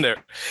correction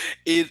there.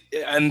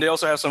 And they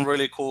also have some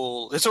really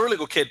cool. It's a really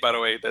cool kit, by the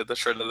way, the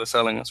shirt that they're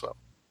selling as well.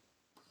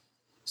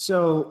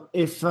 So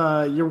if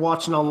you're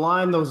watching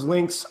online, those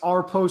links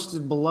are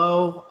posted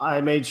below. I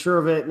made sure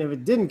of it, and if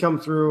it didn't come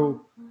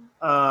through,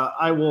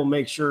 I will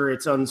make sure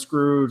it's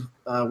unscrewed.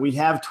 We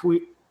have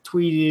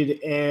tweeted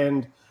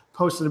and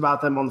posted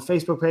about them on the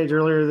Facebook page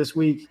earlier this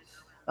week.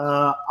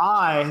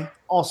 I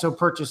also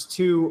purchased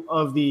 2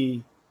 of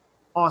the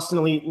Austin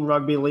Elite and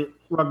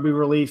Rugby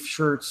Relief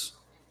shirts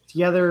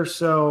together.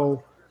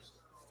 So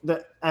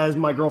that, as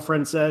my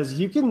girlfriend says,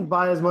 you can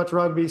buy as much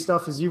rugby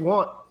stuff as you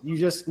want. You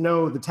just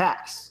know the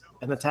tax,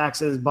 and the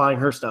tax is buying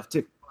her stuff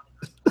too.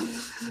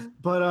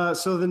 But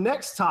so the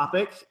next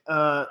topic,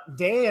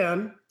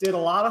 Dan did a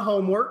lot of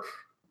homework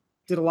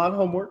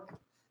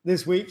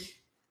this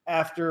week.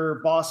 after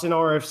Boston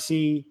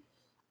RFC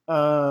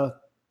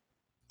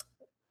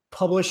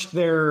published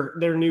their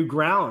new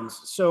grounds.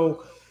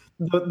 So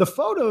the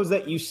photos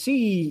that you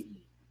see,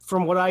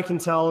 from what I can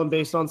tell, and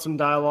based on some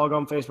dialogue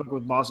on Facebook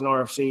with Boston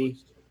RFC,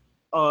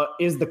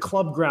 is the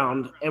club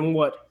ground and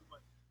what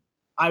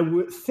I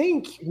would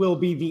think will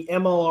be the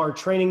MLR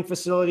training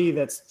facility.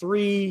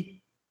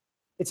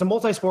 It's a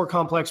multi-sport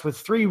complex with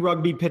 3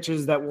 rugby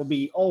pitches that will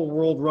be all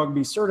World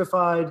Rugby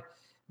certified.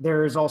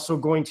 There's also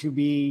going to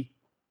be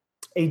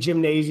a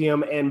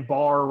gymnasium and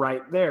bar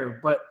right there.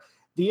 But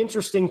the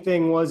interesting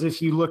thing was,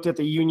 if you looked at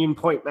the Union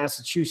Point,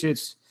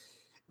 Massachusetts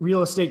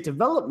real estate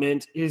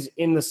development, is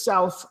in the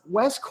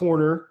southwest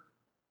corner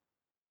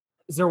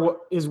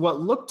is what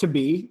looked to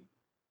be,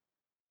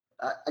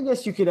 I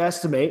guess you could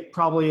estimate,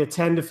 probably a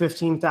 10 to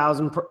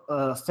 15,000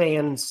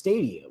 fan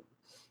stadium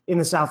in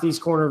the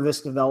southeast corner of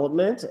this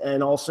development.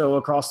 And also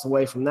across the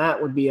way from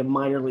that would be a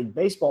minor league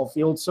baseball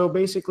field. So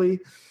basically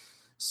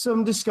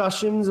some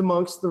discussions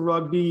amongst the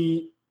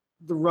rugby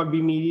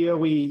media.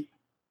 We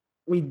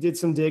did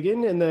some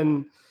digging. And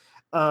then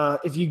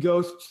if you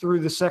go through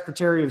the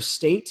Secretary of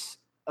State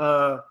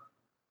of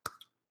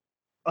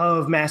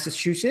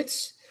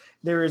Massachusetts,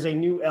 there is a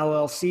new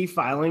LLC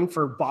filing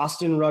for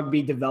Boston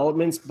Rugby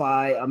Developments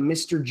by a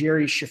Mr.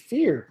 Jerry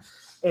Shafir.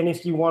 And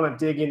if you want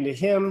to dig into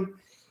him,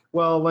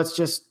 well, let's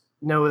just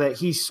know that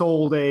he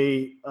sold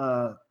a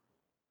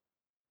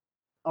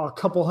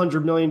couple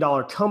 $100 million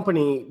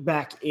company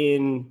back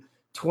in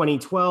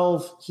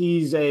 2012.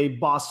 He's a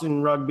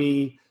Boston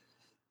Rugby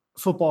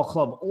Football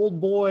Club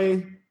old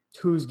boy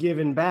who's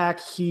given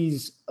back.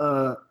 He's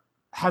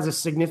has a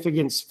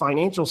significant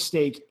financial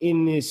stake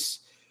in this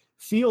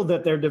field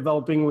that they're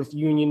developing with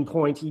Union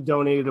Point. He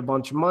donated a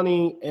bunch of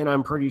money, and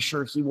I'm pretty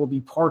sure he will be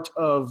part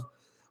of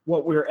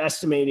what we're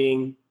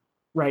estimating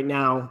right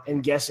now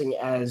and guessing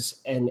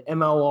as an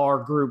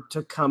MLR group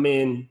to come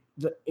in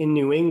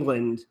New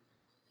England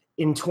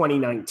in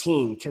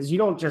 2019. Because you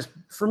don't just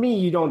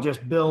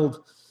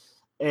build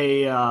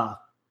a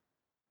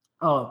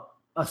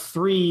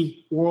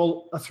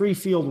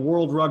 3-field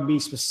World Rugby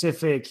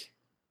specific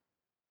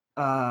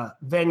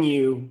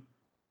venue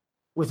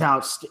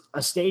without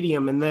a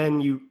stadium, and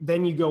then you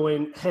go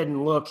in ahead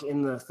and look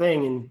in the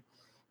thing, and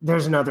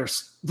there's another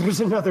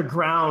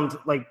ground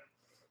like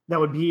that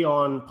would be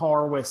on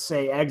par with,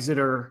 say,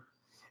 Exeter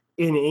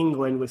in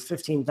England with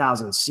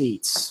 15,000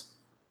 seats.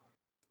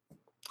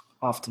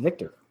 Off to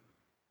Victor.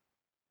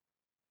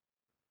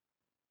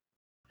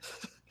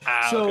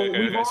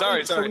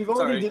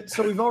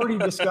 We've already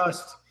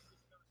discussed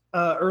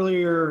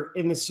earlier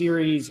in the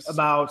series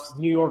about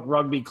New York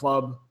Rugby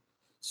Club.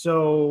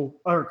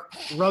 Or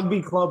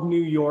Rugby Club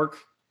New York,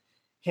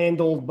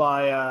 handled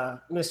by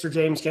Mr.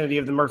 James Kennedy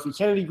of the Murphy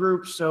Kennedy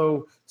Group.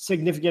 So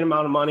significant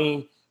amount of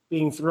money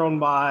being thrown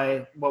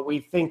by what we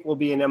think will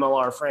be an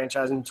MLR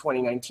franchise in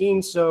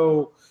 2019.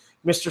 So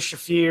Mr.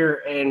 Shafir,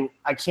 and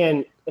I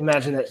can't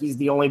imagine that he's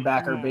the only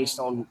backer based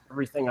on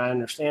everything I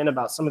understand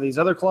about some of these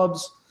other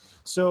clubs.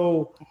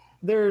 So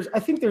I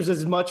think there's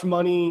as much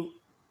money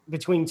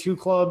between 2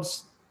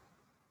 clubs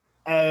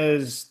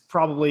as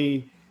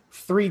probably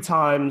 3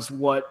 times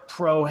what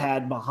Pro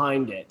had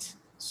behind it.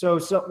 So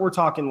we're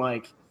talking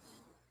like,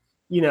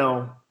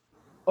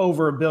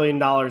 over $1 billion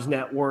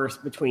net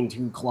worth between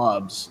 2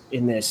 clubs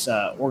in this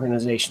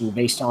organization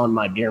based on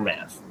my beer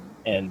math.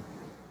 And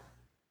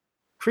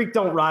Creek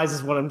Don't Rise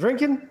is what I'm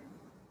drinking.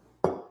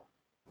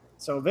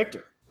 So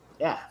Victor,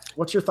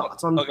 what's your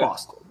thoughts on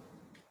Boston?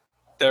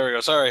 There we go.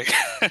 Sorry.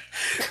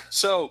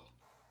 So,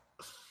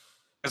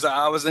 because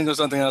I was thinking of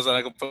something else and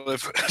I completely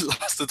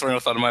lost the train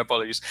of thought. My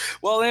apologies.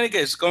 Well, in any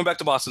case, going back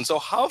to Boston. So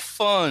how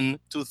fun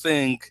to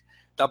think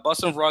that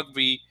Boston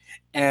Rugby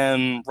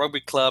and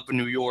Rugby Club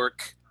New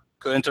York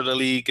could enter the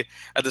league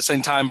at the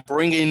same time,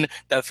 bringing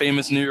that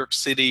famous New York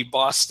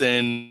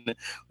City-Boston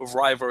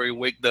rivalry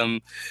with them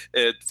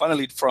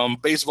finally from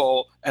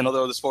baseball and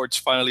other sports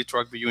finally to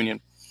rugby union.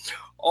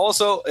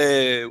 Also,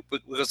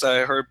 because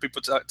I heard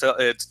people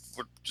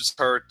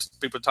heard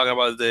people talking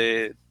about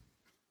the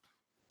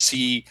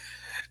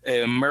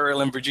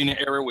Maryland, Virginia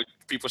area, which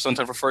people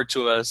sometimes refer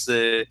to as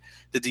the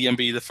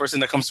DMV. The first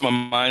thing that comes to my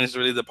mind is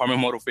really the Department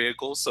of Motor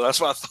Vehicles. So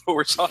that's what I thought we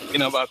were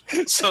talking about.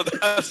 So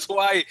that's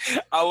why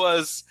I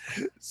was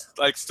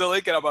still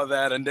thinking about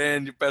that. And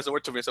then you passed the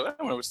word to me. So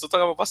we're still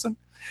talking about Boston.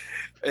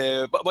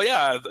 But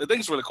yeah, I think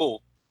it's really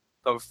cool.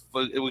 So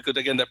we could,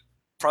 again, the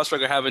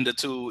prospect of having the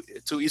two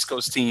East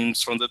Coast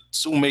teams from the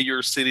 2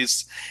 major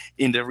cities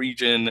in the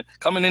region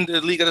coming into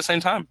the league at the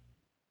same time.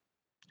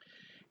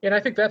 And I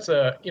think that's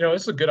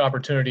it's a good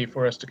opportunity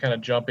for us to kind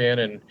of jump in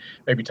and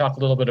maybe talk a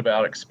little bit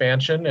about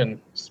expansion and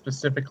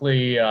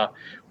specifically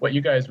what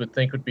you guys would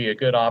think would be a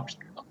good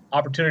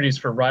opportunities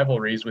for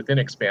rivalries within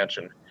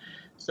expansion.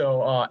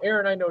 So,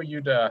 Aaron, I know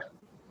you'd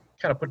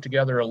kind of put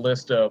together a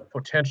list of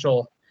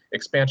potential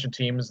expansion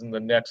teams in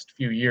the next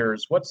few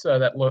years. What's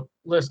that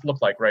list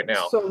look like right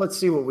now? So let's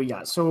see what we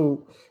got.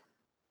 So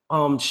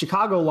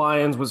Chicago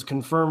Lions was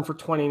confirmed for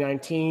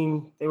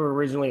 2019. They were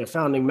originally a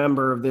founding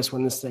member of this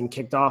when this thing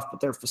kicked off, but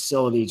their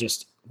facility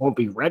just won't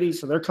be ready.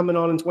 So they're coming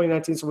on in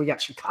 2019. So we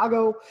got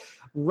Chicago,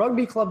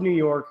 Rugby Club New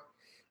York,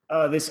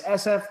 this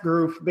SF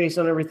group based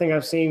on everything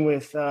I've seen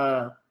with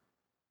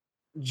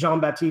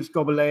Jean-Baptiste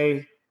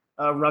Gobelin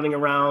running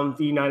around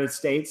the United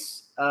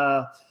States,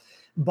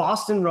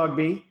 Boston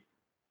Rugby,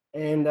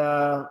 and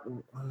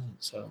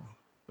so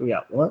we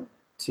got 1,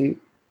 2,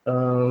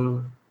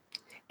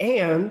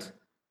 and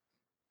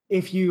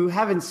if you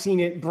haven't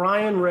seen it,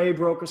 Brian Ray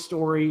broke a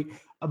story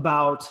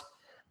about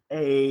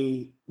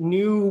a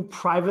new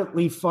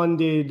privately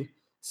funded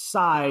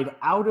side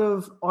out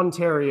of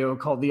Ontario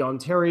called the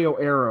Ontario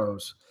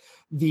Arrows.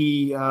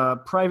 The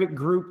private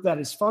group that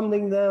is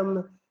funding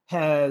them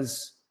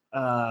has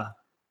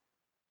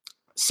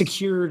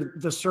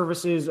secured the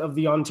services of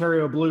the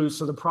Ontario Blues,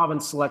 so the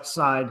province select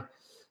side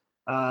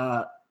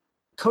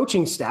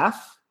coaching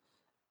staff,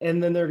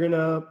 and then they're going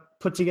to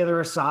put together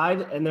a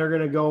side, and they're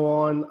going to go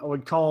on,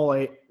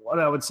 what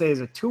I would say is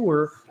a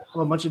tour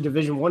of a bunch of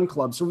Division I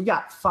clubs. So we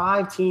got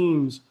 5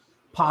 teams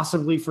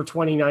possibly for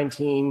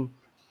 2019,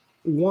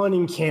 1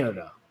 in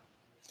Canada.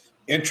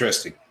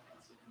 Interesting,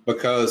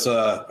 because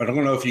I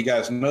don't know if you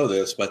guys know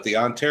this, but the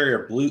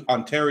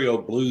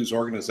Ontario Blues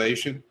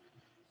organization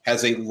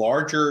has a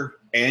larger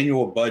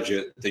annual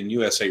budget than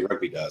USA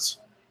Rugby does.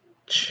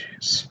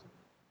 Jeez.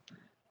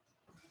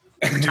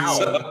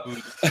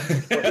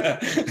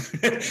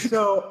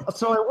 So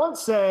I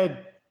once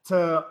said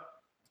to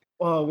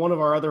one of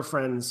our other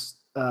friends,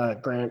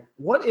 Grant,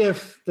 what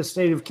if the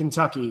state of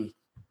Kentucky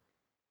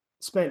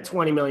spent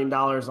 $20 million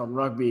on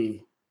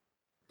rugby?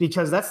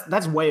 Because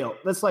that's Wales.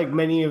 That's like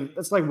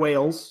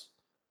Wales,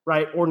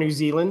 right? Or New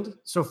Zealand.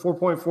 So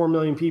 4.4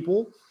 million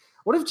people.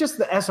 What if just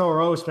the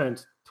SRO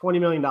spent $20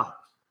 million?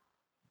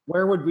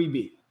 Where would we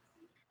be?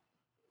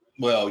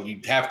 Well,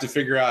 you'd have to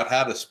figure out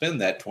how to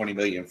spend that $20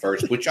 million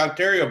first, which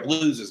Ontario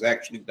Blues has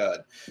actually done.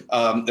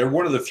 They're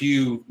one of the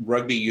few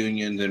rugby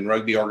unions and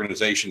rugby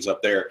organizations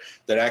up there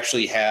that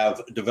actually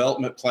have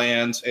development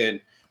plans.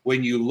 And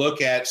when you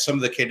look at some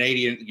of the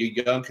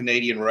young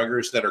Canadian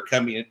ruggers that are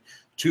coming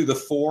to the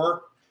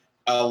fore,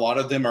 a lot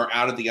of them are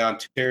out of the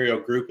Ontario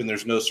group, and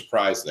there's no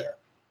surprise there.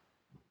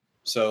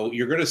 So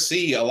you're going to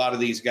see a lot of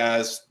these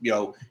guys,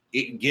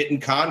 getting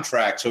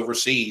contracts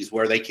overseas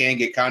where they can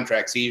get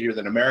contracts easier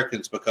than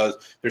Americans because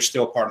they're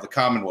still part of the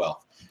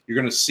Commonwealth. You're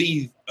going to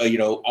see,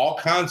 all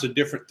kinds of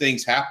different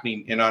things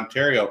happening in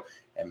Ontario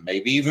and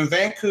maybe even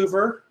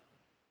Vancouver.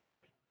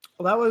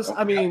 Well, that was,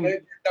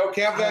 don't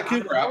count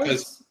Vancouver out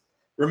because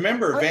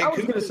remember, Vancouver. I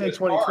was going to say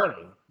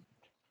 2020.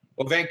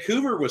 Well,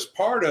 Vancouver was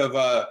part of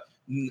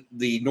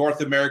the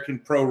North American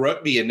Pro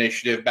Rugby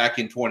Initiative back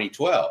in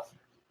 2012.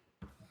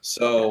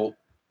 So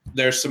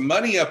there's some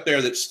money up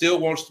there that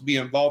still wants to be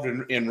involved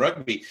in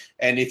rugby.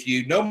 And if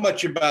you know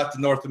much about the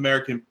North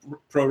American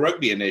Pro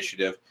Rugby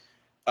Initiative,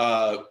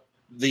 it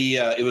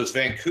was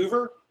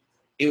Vancouver,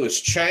 it was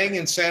Chang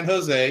and San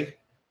Jose,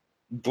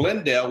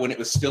 Glendale when it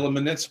was still a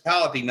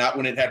municipality, not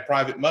when it had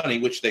private money,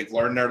 which they've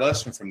learned their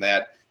lesson from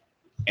that,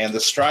 and the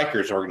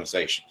Strikers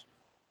organization.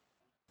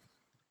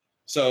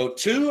 So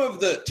two of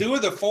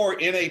the 4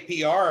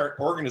 NAPR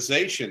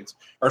organizations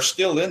are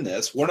still in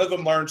this. One of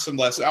them learned some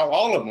lessons.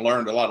 All of them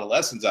learned a lot of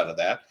lessons out of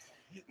that.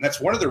 And that's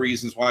one of the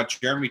reasons why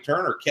Jeremy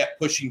Turner kept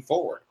pushing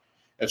forward.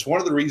 It's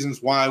one of the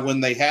reasons why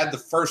when they had the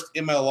first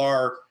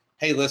MLR,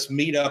 hey, let's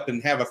meet up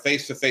and have a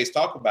face-to-face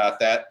talk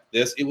about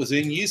it was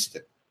in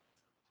Houston.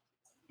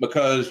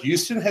 Because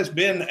Houston has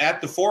been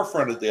at the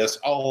forefront of this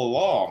all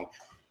along,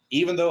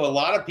 even though a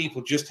lot of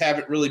people just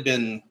haven't really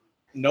been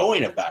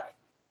knowing about it.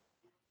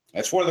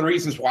 That's one of the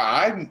reasons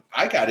why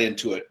I got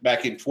into it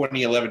back in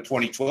 2011,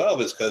 2012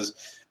 is because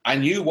I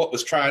knew what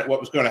was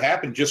going to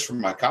happen just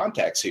from my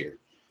contacts here.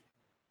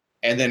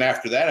 And then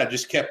after that, I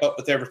just kept up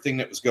with everything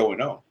that was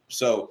going on.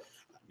 So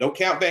don't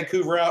count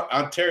Vancouver out.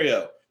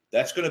 Ontario,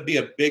 that's going to be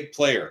a big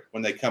player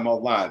when they come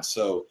online.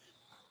 So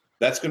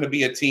that's going to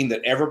be a team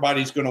that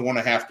everybody's going to want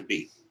to have to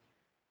beat.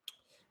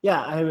 Yeah,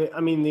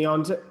 I mean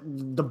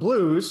the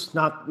Blues,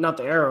 not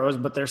the Arrows,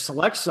 but their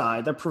select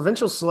side, their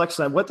provincial select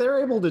side, what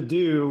they're able to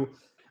do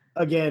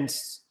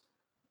against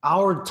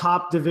our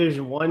top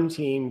Division I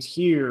teams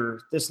here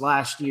this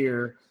last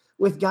year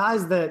with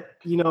guys that,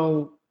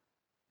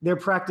 they're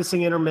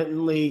practicing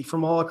intermittently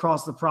from all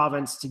across the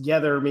province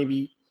together,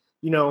 maybe,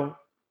 2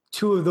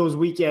 of those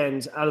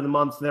weekends out of the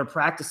month, they're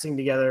practicing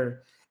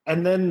together.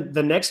 And then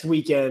the next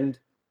weekend,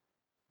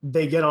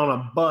 they get on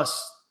a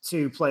bus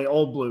to play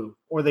Old Blue,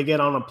 or they get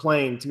on a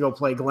plane to go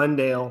play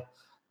Glendale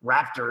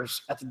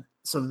Raptors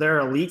so their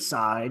elite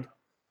side,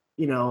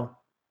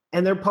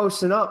 and they're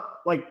posting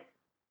up like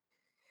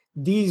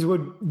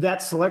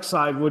that select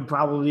side would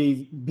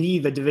probably be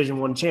the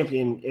Division I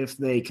champion if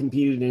they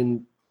competed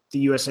in the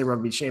USA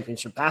Rugby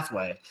Championship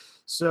pathway.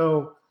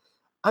 So,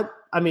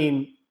 I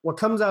mean, what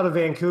comes out of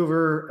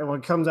Vancouver and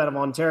what comes out of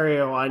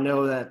Ontario, I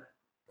know that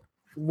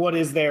what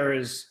is there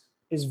is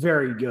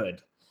very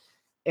good.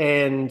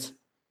 And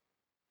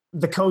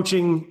the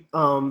coaching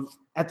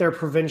at their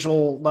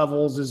provincial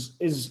levels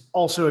is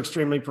also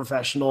extremely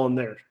professional, and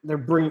they're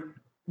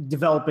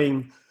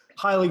developing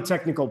highly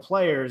technical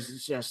players.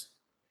 It's just,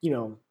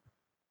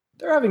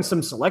 they're having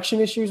some selection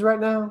issues right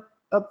now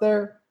up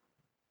there.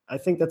 I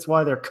think that's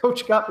why their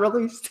coach got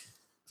released.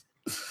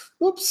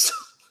 Whoops.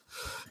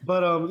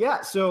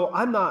 But so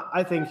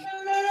I think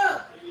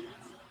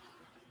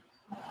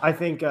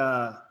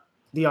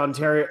the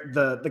Ontario,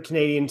 the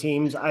Canadian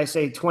teams, I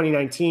say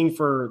 2019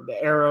 for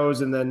the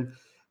Arrows, and then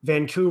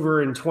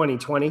Vancouver in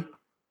 2020,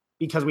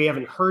 because we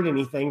haven't heard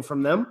anything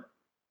from them.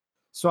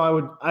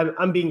 So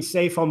I'm being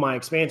safe on my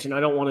expansion. I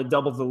don't want to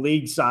double the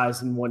league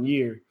size in 1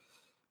 year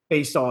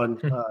based on,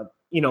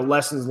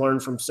 lessons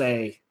learned from,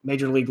 say,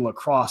 Major League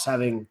Lacrosse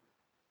having,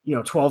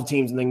 12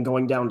 teams and then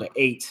going down to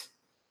 8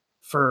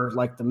 for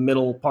like the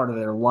middle part of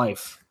their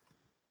life.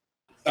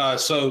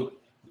 So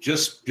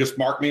just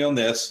mark me on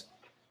this.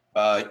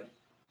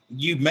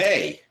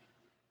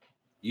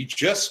 You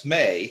just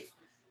may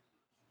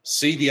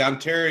see the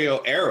Ontario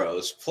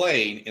Arrows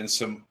playing in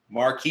some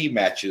marquee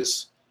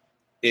matches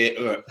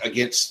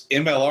against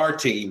MLR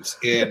teams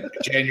in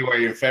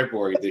January and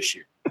February this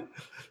year.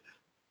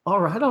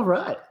 All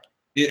right.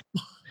 Yeah.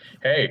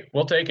 Hey,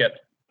 we'll take it.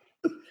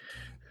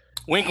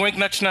 Wink, wink,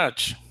 nudge,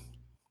 nudge.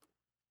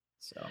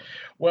 So,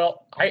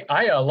 well,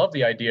 I love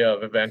the idea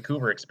of a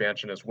Vancouver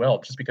expansion as well,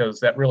 just because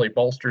that really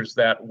bolsters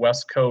that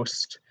West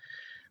Coast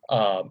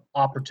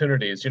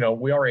opportunities.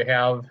 We already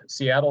have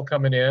Seattle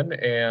coming in,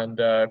 and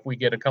if we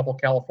get a couple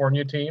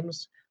California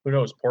teams, who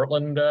knows?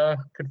 Portland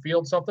could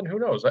field something. Who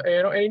knows?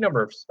 Any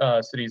number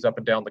of cities up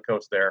and down the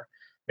coast there.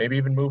 Maybe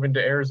even move into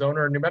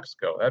Arizona or New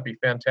Mexico. That'd be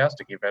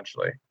fantastic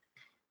eventually.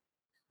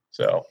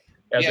 So,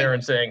 as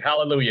Aaron's saying,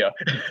 hallelujah.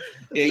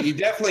 Yeah, you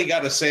definitely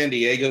got a San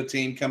Diego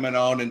team coming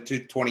on into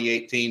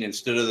 2018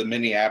 instead of the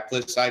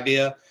Minneapolis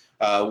idea.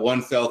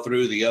 One fell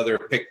through, the other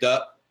picked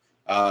up.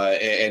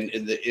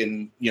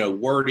 And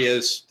word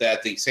is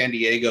that the San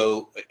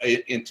Diego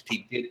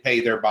entity did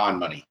pay their bond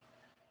money,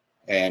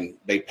 and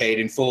they paid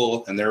in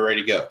full, and they're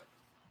ready to go.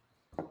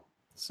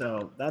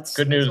 So that's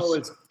good news. That's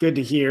always good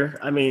to hear.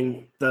 I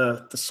mean,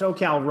 the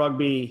SoCal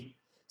rugby,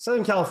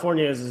 Southern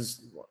California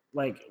is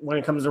like, when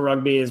it comes to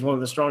rugby, is one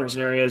of the strongest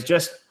areas,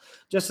 just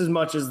as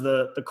much as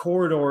the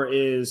corridor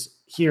is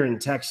here in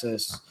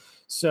Texas.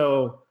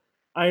 So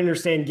I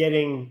understand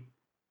getting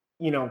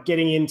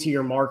into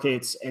your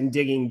markets and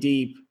digging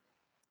deep.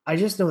 I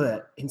just know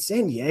that in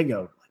San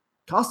Diego,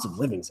 cost of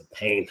living is a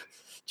pain.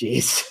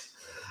 Jeez.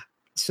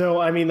 So,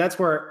 I mean, that's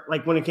where,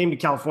 like, when it came to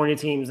California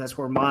teams, that's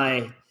where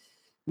my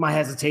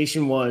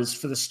hesitation was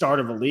for the start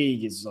of a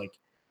league, is like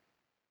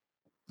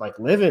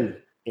living's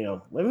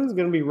going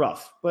to be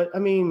rough. But I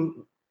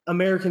mean,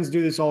 Americans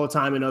do this all the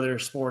time in other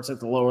sports at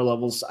the lower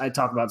levels. I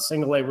talk about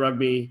single A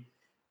rugby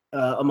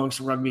amongst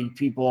rugby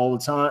people all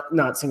the time,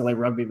 not single A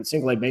rugby, but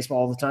single A baseball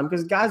all the time,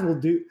 because guys will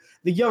do,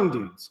 the young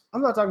dudes,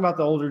 I'm not talking about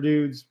the older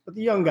dudes, but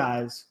the young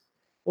guys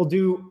will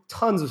do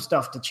tons of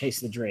stuff to chase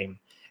the dream.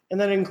 And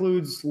that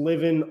includes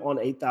living on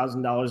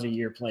 $8,000 a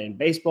year playing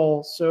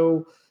baseball.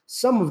 So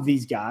some of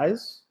these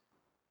guys,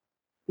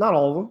 not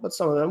all of them, but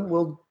some of them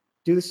will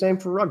do the same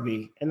for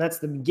rugby. And that's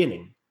the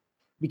beginning,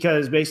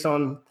 because based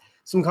on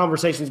some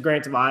conversations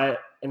Grant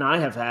and I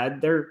have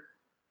had, the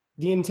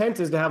intent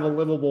is to have a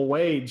livable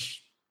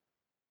wage,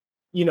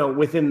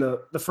 within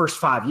the first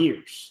 5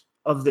 years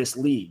of this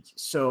league.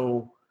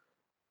 So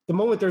the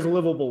moment there's a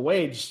livable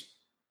wage,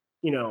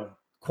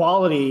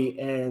 quality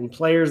and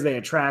players they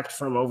attract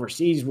from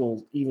overseas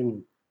will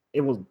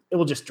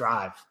just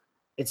drive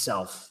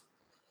itself,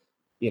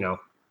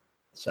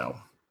 So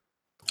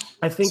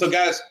I think. So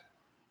guys,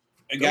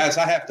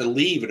 I have to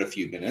leave in a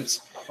few minutes.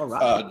 All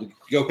right. To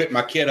go pick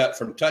my kid up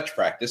from touch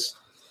practice.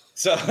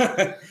 So,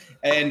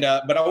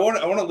 but I want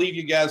to leave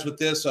you guys with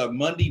this.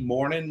 Monday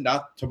morning,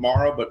 not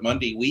tomorrow, but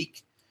Monday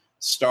week,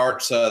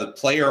 starts the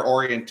player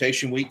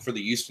orientation week for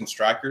the Houston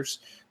Strikers.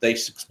 They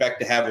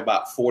expect to have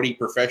about 40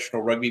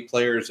 professional rugby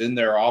players in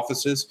their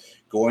offices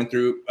going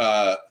through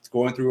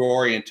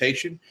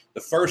orientation.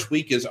 The first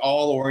week is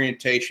all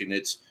orientation.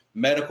 It's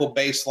medical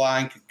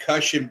baseline,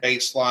 concussion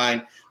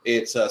baseline.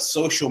 It's a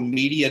social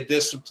media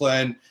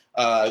discipline.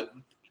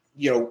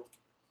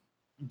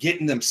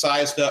 Getting them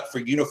sized up for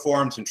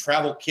uniforms and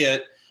travel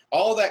kit.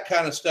 All that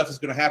kind of stuff is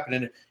going to happen.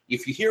 And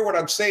if you hear what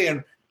I'm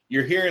saying,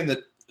 you're hearing that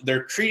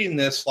they're treating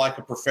this like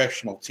a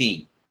professional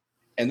team.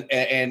 And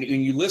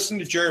when you listen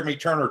to Jeremy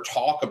Turner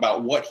talk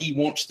about what he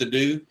wants to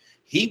do,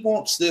 he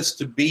wants this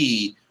to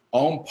be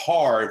on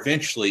par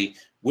eventually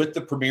with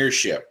the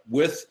Premiership,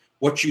 with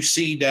what you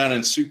see down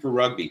in Super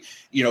Rugby.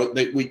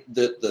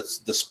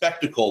 The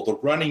spectacle, the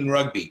running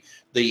rugby,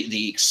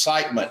 the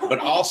excitement, but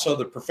also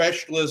the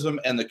professionalism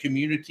and the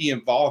community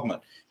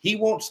involvement. He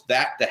wants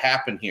that to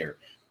happen here.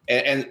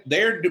 And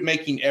they're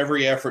making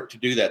every effort to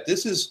do that.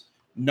 This is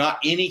not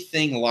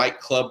anything like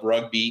club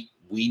rugby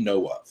we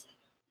know of.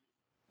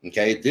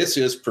 Okay, this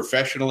is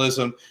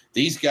professionalism.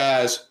 These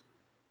guys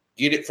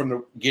get it from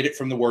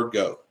the word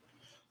go.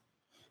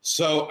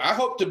 So I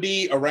hope to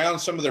be around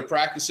some of their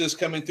practices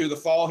coming through the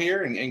fall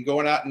here and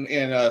going out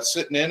and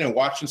sitting in and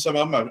watching some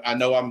of them. I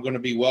know I'm going to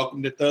be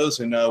welcomed at those.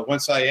 And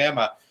once I am,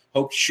 I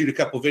hope to shoot a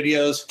couple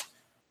videos,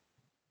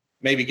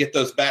 maybe get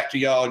those back to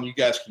y'all, and you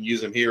guys can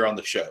use them here on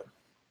the show.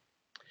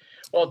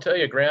 Well, I'll tell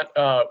you, Grant,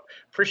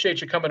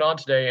 appreciate you coming on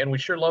today. And we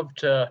sure love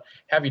to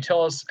have you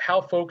tell us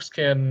how folks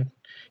can,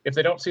 if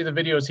they don't see the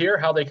videos here,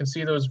 how they can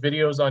see those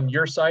videos on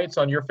your sites,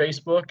 on your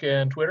Facebook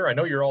and Twitter. I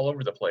know you're all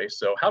over the place.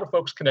 So how do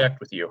folks connect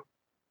with you?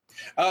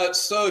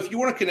 So if you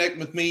want to connect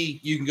with me,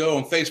 you can go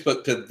on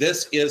Facebook to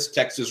This Is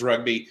Texas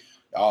Rugby.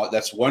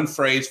 That's one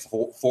phrase,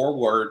 four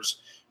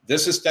words.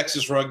 This is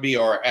Texas Rugby,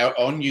 or out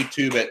on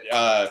YouTube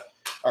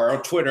or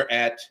on Twitter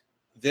at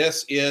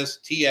This Is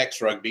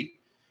TX Rugby,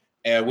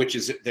 which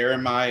is there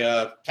in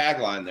my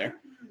tagline there.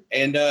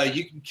 And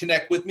you can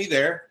connect with me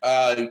there.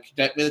 You can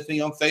connect with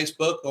me on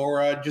Facebook,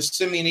 or just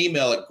send me an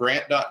email at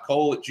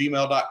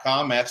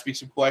grant.cole@gmail.com. Ask me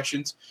some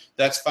questions.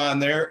 That's fine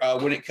there.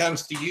 When it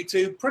comes to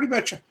YouTube, pretty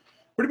much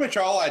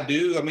all I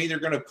do, I'm either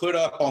going to put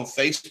up on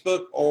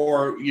Facebook,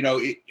 or,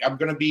 I'm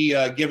going to be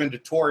given to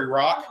Tori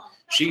Rock.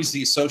 She's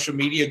the social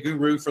media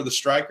guru for the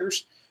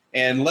Strikers,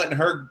 and letting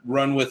her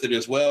run with it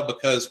as well,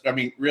 because,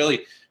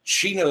 really,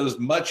 she knows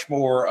much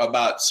more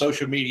about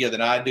social media than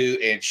I do,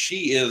 and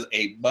she is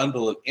a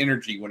bundle of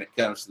energy when it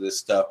comes to this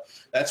stuff.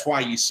 That's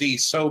why you see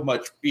so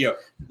much,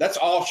 that's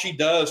all she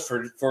does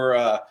for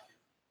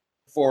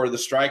the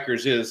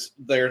Strikers is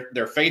their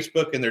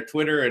Facebook and their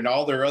Twitter and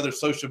all their other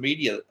social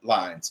media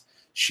lines.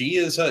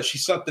 She's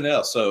something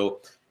else.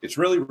 So it's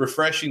really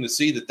refreshing to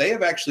see that they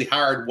have actually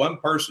hired one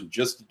person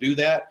just to do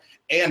that,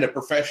 and a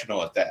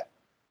professional at that.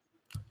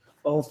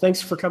 Well,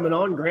 thanks for coming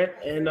on, Grant.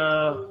 And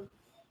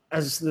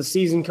as the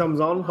season comes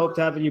on, hope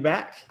to have you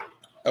back.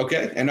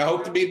 Okay, and I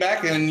hope to be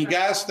back. And you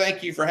guys,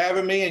 thank you for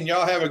having me, and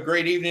y'all have a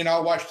great evening.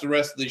 I'll watch the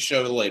rest of the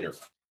show later.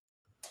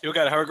 You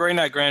got it. Have a great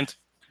night, Grant.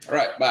 All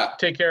right, bye.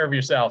 Take care of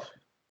yourself.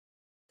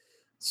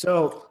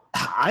 So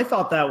I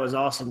thought that was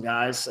awesome,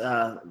 guys.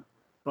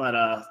 But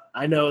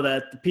I know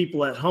that the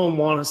people at home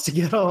want us to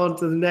get on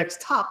to the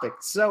next topic.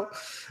 So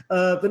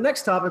the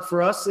next topic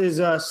for us is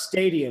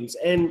stadiums.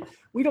 And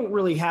we don't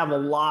really have a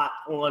lot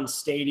on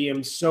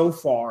stadiums so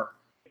far.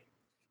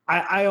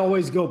 I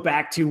always go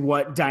back to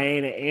what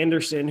Diana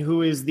Anderson,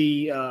 who is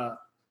the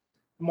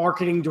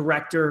marketing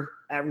director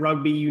at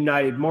Rugby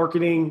United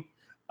Marketing,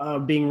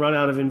 being run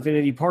out of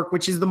Infinity Park,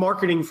 which is the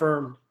marketing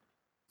firm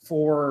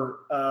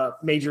for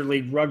Major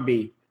League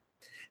Rugby.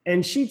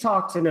 And she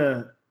talked in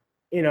a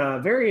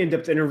very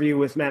in-depth interview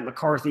with Matt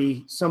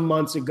McCarthy some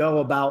months ago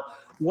about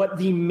what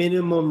the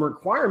minimum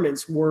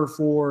requirements were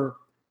for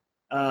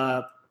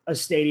a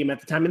stadium at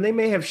the time. And they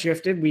may have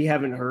shifted. We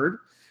haven't heard.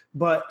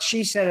 But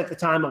she said at the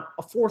time a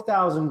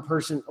 4,000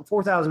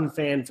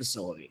 fan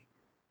facility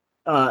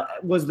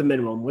was the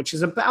minimum, which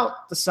is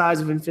about the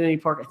size of Infinity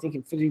Park. I think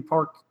Infinity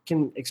Park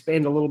can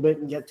expand a little bit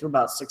and get to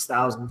about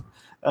 6,000.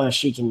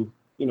 She can,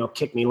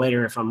 kick me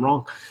later if I'm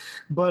wrong.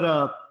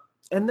 But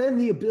and then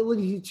the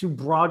ability to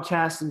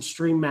broadcast and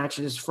stream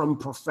matches from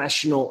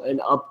professional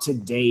and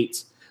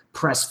up-to-date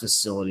press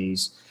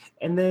facilities.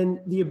 And then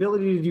the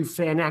ability to do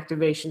fan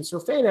activation. So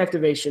fan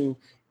activation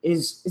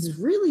is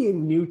really a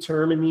new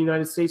term in the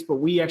United States, but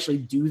we actually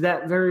do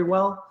that very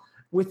well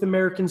with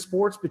American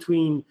sports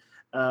between,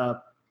 I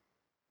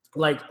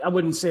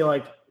wouldn't say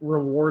like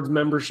rewards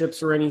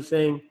memberships or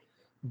anything,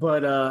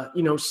 but,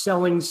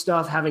 selling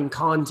stuff, having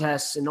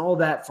contests and all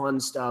that fun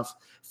stuff,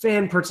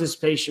 fan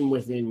participation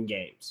within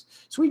games.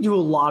 So we do a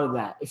lot of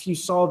that. If you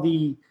saw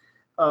the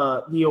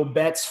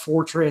Obetz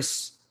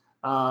Fortress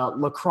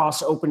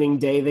lacrosse opening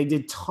day, they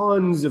did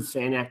tons of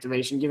fan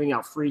activation, giving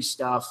out free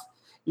stuff,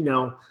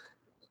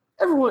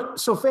 everyone.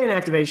 So fan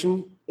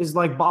activation is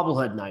like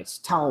bobblehead nights,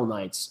 towel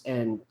nights,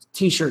 and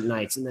T-shirt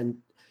nights, and then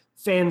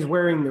fans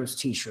wearing those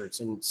T-shirts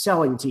and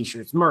selling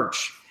T-shirts,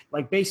 merch,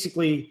 like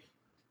basically,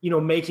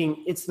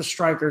 making it's the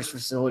Strikers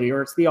facility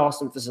or it's the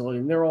Austin facility,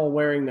 and they're all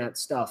wearing that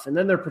stuff, and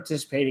then they're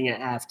participating at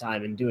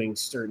halftime and doing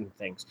certain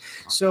things.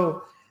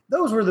 So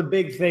those were the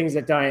big things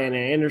that Diana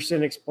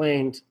Anderson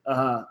explained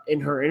in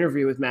her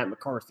interview with Matt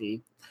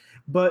McCarthy.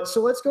 But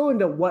so let's go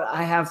into what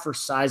I have for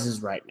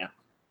sizes right now.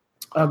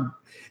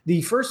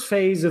 The first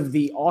phase of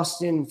the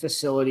Austin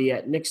facility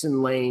at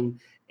Nixon Lane,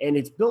 and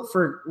it's built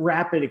for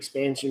rapid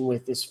expansion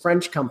with this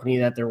French company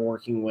that they're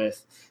working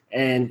with,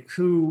 and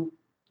who,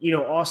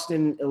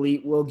 Austin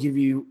Elite will give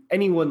you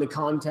anyone the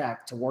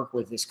contact to work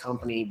with this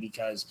company,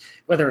 because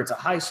whether it's a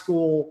high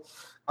school,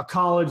 a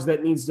college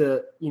that needs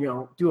to,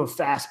 do a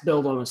fast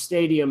build on a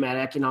stadium at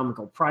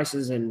economical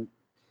prices, and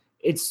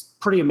it's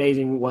pretty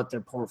amazing what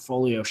their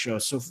portfolio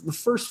shows. So the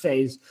first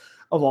phase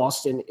of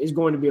Austin is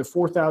going to be a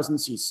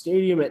 4,000-seat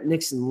stadium at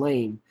Nixon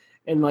Lane.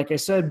 And like I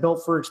said,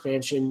 built for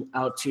expansion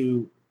out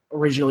to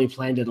originally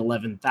planned at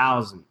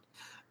 11,000.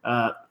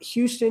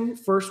 Houston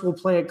first will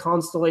play at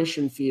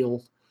Constellation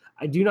Field.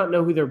 I do not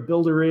know who their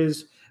builder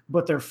is,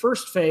 but their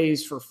first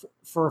phase for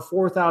a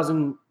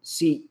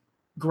 4,000-seat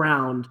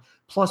ground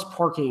plus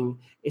parking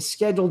is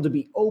scheduled to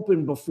be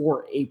open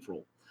before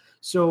April.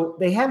 So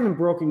they haven't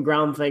broken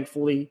ground,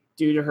 thankfully,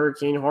 due to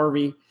Hurricane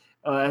Harvey,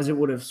 as it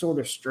would have sort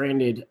of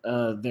stranded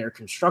their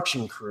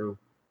construction crew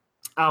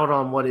out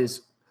on what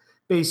is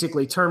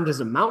basically termed as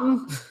a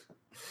mountain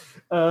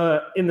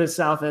in the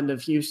south end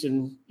of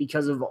Houston,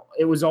 because of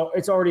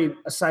it's already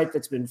a site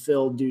that's been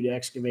filled due to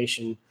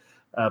excavation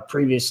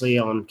previously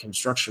on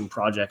construction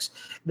projects.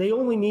 They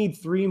only need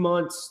 3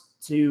 months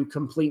to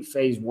complete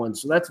phase 1,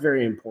 so that's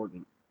very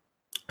important.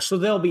 So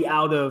they'll be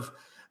out of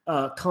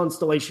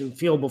Constellation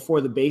Field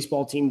before the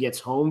baseball team gets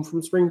home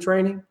from spring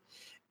training.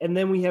 And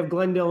then we have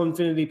Glendale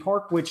Infinity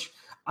Park, which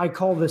I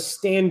call the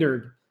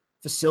standard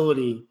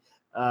facility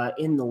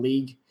in the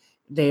league.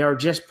 They are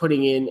just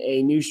putting in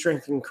a new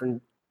strength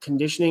and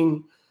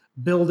conditioning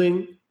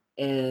building.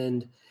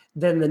 And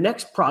then the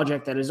next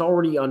project that is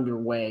already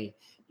underway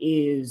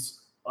is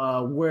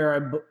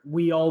where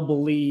we all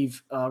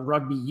believe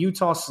Rugby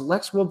Utah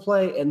Selects will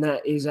play, and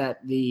that is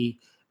at the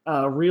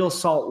Real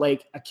Salt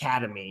Lake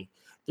Academy.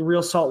 The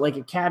Real Salt Lake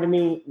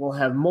Academy will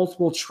have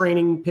multiple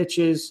training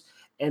pitches,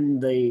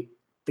 and the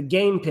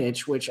game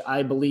pitch, which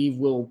I believe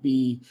will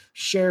be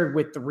shared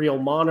with the Real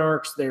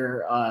Monarchs,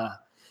 their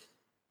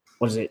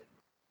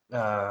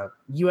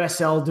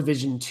USL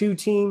Division II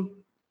team,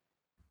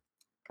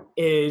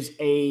 is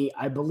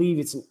I believe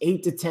it's an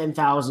 8,000 to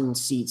 10,000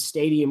 seat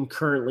stadium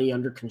currently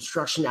under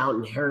construction out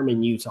in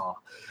Harriman, Utah.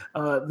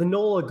 The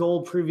NOLA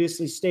Gold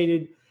previously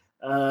stated,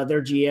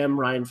 their GM,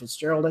 Ryan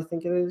Fitzgerald, I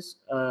think it is,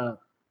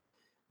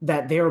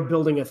 that they are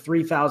building a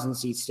 3,000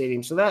 seat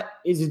stadium. So that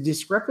is a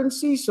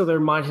discrepancy. So there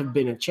might have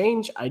been a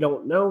change. I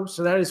don't know.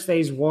 So that is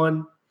phase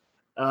 1.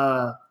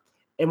 And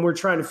we're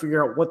trying to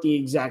figure out what the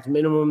exact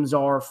minimums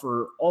are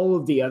for all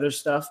of the other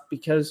stuff,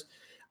 because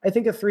I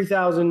think a 3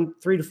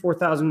 to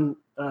 4,000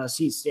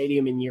 seat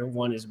stadium in year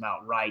 1 is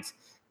about right.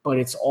 But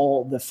it's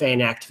all the fan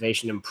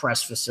activation and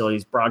press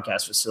facilities,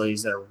 broadcast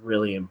facilities that are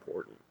really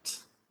important.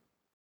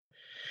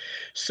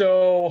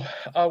 So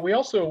we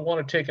also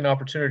want to take an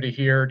opportunity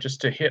here just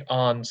to hit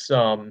on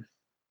some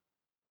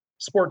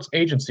sports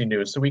agency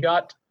news. So we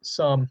got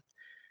some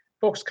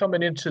folks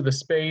coming into the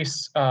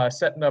space,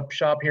 setting up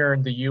shop here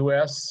in the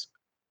U.S.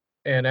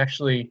 and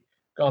actually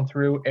gone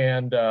through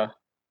and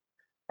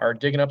are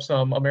digging up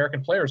some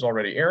American players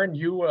already. Aaron,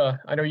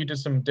 I know you did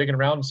some digging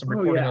around and some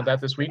reporting on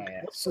that this week.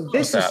 Yeah. So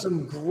this is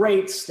some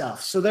great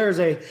stuff. So there's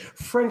a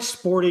French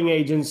sporting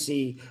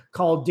agency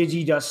called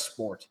DigiDust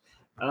Sport.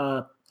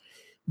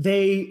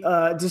 They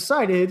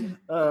decided,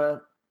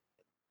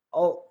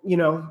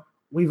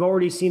 we've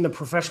already seen the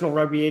Professional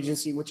Rugby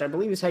Agency, which I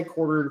believe is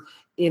headquartered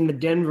in the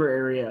Denver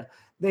area.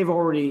 They've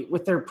already,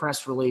 with their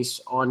press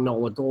release on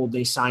NOLA Gold,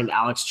 they signed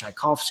Alex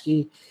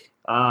Tchaikovsky.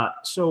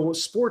 So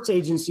sports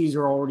agencies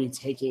are already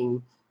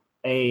taking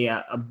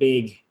a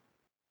big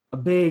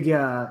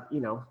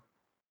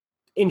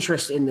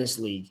interest in this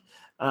league.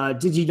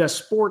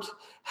 DigiDust Sport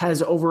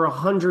has over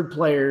 100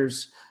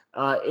 players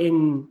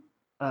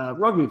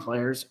rugby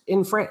players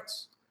in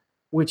France,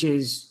 which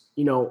is,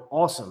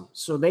 awesome.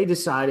 So they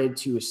decided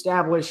to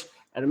establish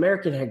an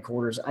American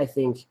headquarters. I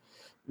think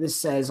this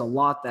says a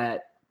lot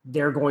that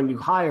they're going to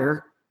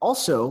hire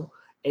also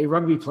a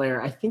rugby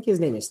player. I think his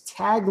name is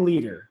Tag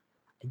Leader.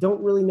 I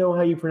don't really know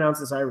how you pronounce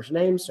this Irish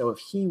name, so if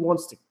he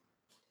wants to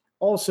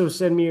also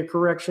send me a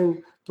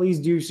correction, please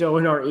do so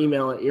in our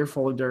email at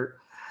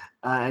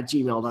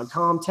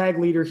earfulofdirt@gmail.com. Tag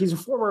Leader, he's a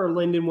former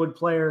Lindenwood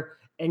player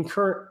and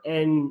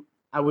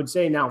I would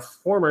say now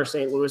former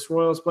St. Louis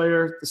Royals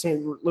player. The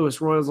St. Louis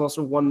Royals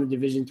also won the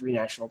Division III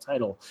national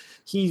title.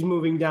 He's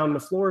moving down to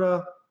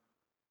Florida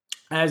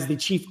as the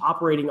chief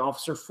operating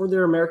officer for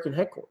their American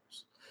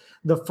headquarters.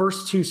 The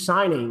first 2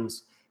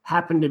 signings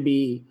happen to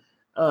be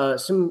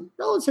some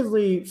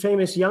relatively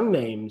famous young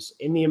names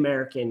in the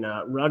American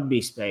rugby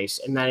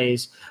space, and that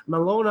is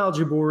Malone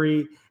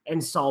Aljabouri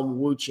and Salm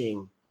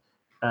Wuching.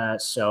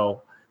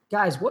 So,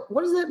 guys, what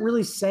does that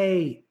really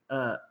say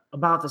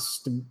about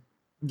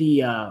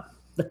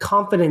the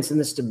confidence and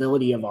the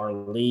stability of our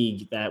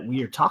league that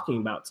we are talking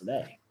about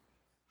today?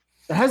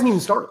 It hasn't even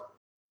started.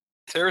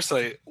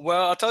 Seriously.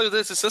 Well, I'll tell you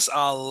this. It's just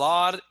a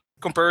lot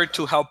compared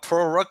to how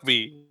pro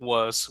rugby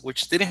was,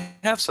 which didn't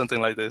have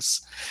something like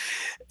this.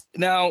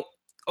 Now,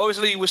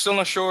 obviously, we're still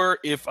not sure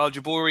if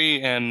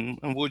Aljabouri and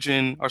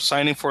Wujin are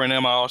signing for an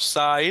MLR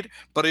side,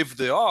 but if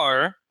they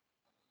are,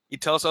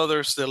 it tells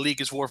others the league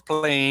is worth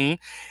playing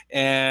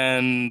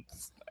and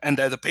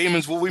that the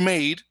payments will be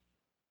made.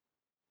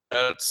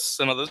 That's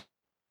another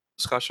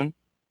discussion.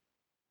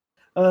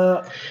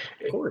 I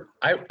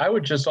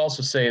would just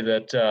also say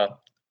that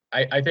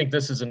I think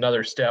this is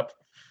another step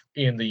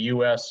in the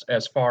U.S.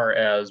 as far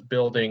as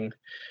building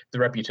the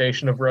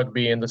reputation of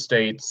rugby in the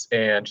States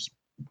and just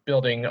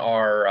building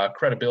our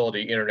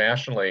credibility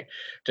internationally,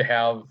 to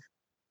have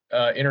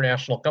an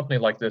international company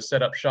like this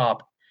set up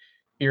shop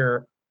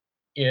here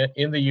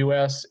in the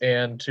U.S.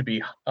 and to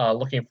be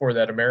looking for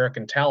that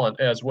American talent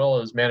as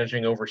well as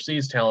managing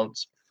overseas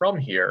talents from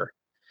here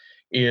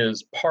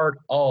is part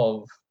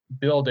of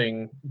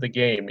building the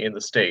game in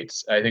the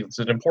States. I think it's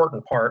an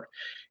important part.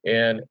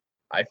 And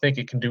I think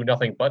it can do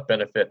nothing but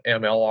benefit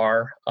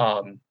MLR.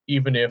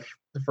 Even if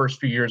the first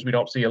few years we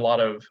don't see a lot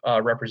of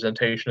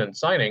representation and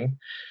signing,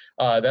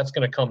 that's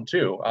going to come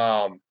too.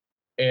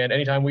 And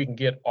anytime we can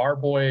get our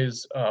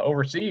boys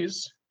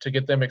overseas to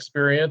get them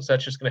experience,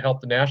 that's just going to help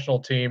the national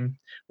team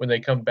when they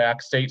come back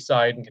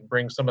stateside and can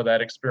bring some of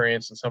that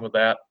experience and some of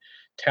that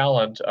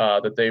talent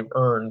that they've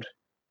earned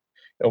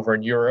over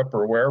in Europe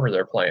or wherever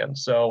they're playing.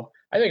 So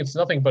I think it's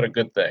nothing but a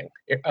good thing.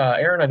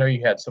 Aaron, I know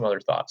you had some other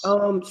thoughts.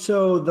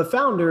 So the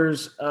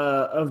founders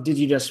of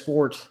Digidest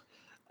Sport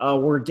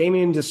were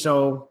Damien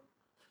Dussault,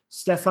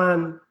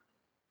 Stéphane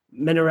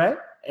Méneret,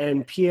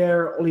 and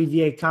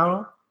Pierre-Olivier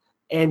Caron.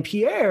 And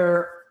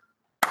Pierre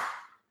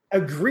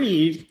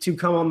agreed to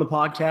come on the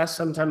podcast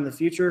sometime in the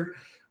future.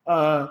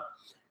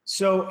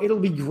 So it'll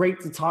be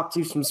great to talk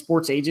to some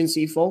sports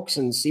agency folks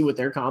and see what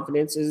their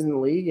confidence is in the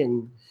league.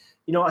 And,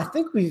 I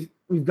think we've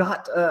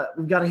got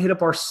to hit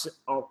up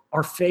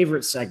our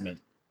favorite segment.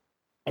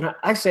 And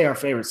I say our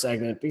favorite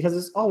segment because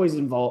it's always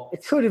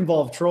it could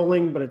involve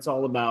trolling, but it's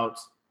all about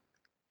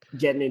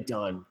getting it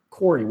done.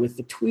 Corey, with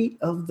the tweet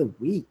of the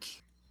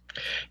week.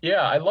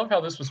 Yeah, I love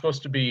how this was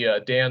supposed to be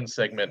Dan's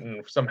segment,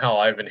 and somehow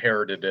I've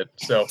inherited it.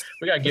 So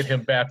we got to get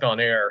him back on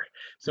air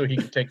so he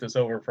can take this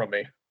over from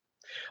me.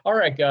 All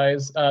right,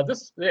 guys.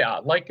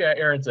 Like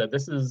Aaron said,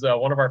 this is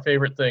one of our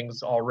favorite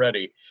things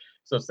already.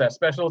 So it's that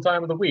special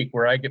time of the week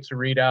where I get to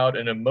read out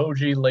an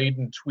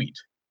emoji-laden tweet.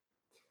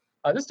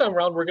 This time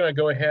around, we're going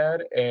to go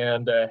ahead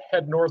and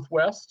head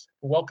northwest.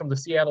 Welcome the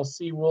Seattle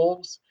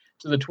Seawolves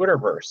to the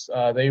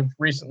Twitterverse. They've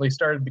recently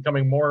started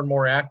becoming more and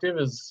more active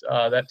as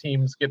that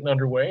team's getting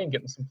underway and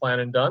getting some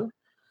planning done.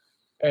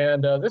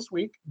 And this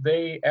week,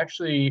 they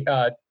actually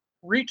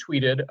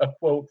retweeted a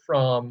quote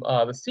from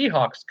the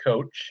Seahawks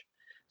coach.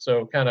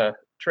 So kind of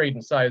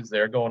trading sides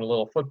there, going a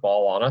little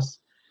football on us,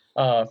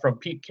 from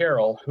Pete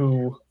Carroll,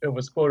 who it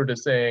was quoted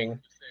as saying,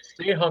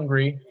 "Stay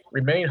hungry,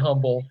 remain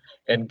humble,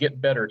 and get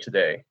better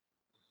today."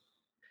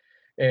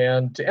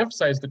 And to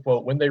emphasize the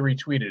quote, when they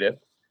retweeted it,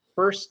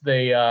 first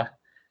they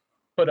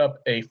put up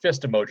a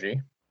fist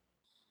emoji,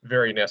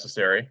 very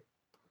necessary.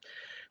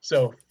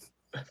 So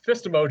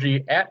fist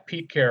emoji at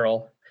Pete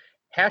Carroll,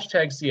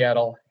 hashtag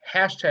Seattle,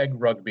 hashtag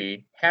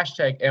rugby,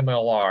 hashtag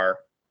MLR,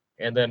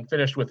 and then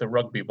finished with a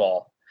rugby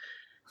ball.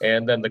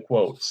 And then the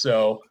quote.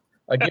 So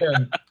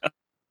again,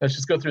 let's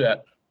just go through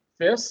that.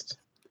 Fist,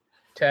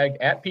 tag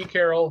at Pete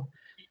Carroll,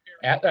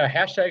 at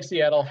hashtag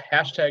Seattle,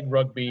 hashtag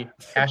rugby,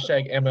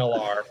 hashtag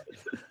MLR,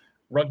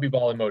 rugby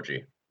ball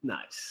emoji.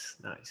 Nice.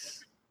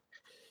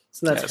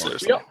 So that's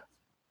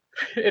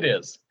it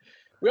is.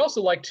 We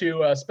also like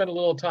to spend a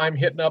little time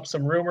hitting up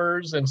some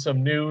rumors and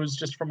some news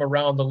just from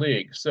around the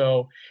league.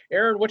 So,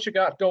 Aaron, what you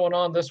got going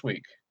on this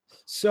week?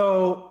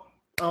 So,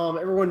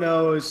 everyone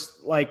knows,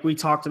 like we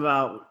talked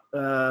about,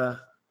 I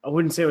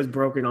wouldn't say it was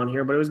broken on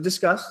here, but it was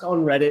discussed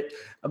on Reddit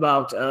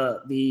about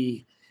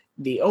the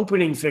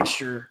opening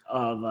fixture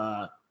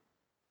of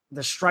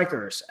the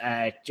Strikers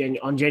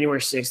on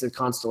January 6th at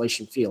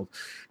Constellation Field.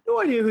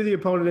 No idea who the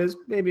opponent is.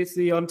 Maybe it's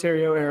the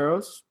Ontario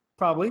Arrows.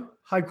 Probably.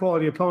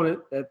 High-quality opponent.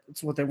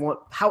 That's what they want.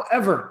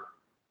 However,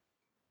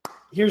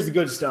 here's the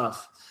good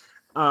stuff.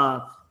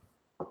 They're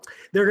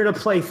going to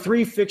play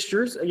 3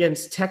 fixtures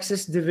against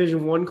Texas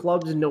Division I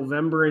clubs in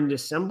November and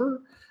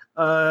December.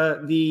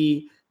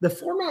 The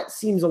format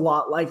seems a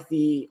lot like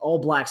the All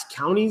Blacks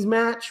Counties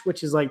match,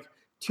 which is like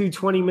 2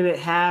 20-minute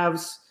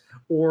halves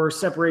or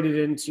separated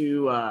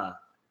into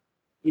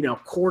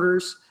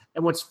quarters.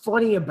 And what's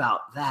funny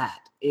about that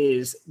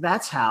is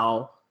that's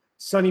how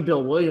Sonny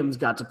Bill Williams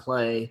got to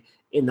play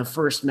in the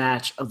first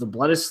match of the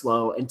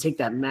Bledisloe and take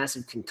that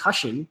massive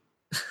concussion,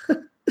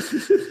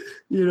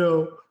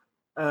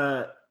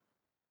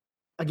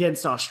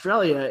 against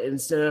Australia.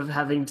 Instead of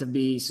having to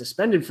be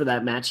suspended for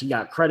that match, he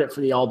got credit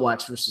for the All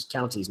Blacks versus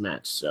Counties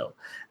match. So,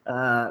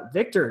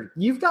 Victor,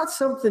 you've got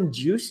something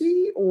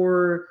juicy,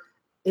 or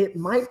it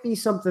might be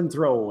something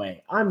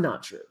throwaway. I'm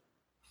not sure.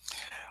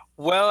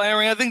 Well,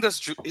 Aaron, I think it's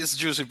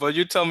juicy, but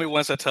you tell me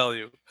once I tell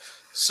you.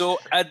 So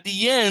at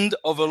the end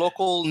of a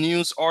local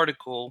news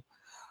article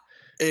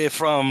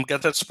from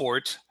Gazette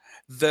Sport,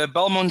 the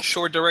Belmont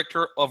Shore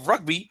director of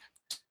rugby,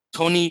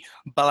 Tony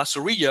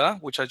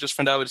Balasurya, which I just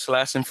found out is the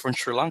last name from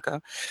Sri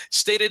Lanka,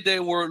 stated they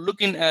were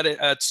looking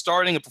at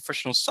starting a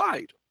professional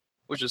side,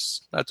 which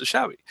is not too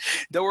shabby.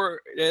 They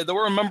were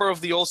a member of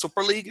the Old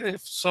Super League,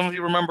 if some of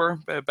you remember,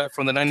 back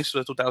from the 90s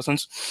to the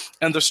 2000s,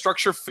 and the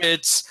structure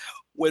fits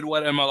with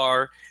what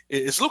MLR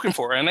is looking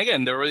for. And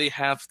again, they already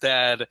have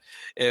that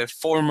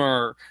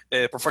former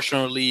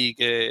professional league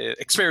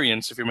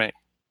experience, if you may.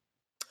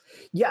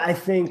 Yeah, I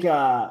think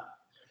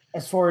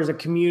as far as a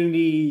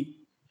community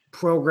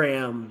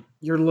program,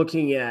 you're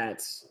looking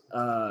at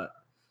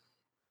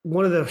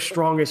one of the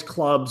strongest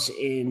clubs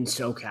in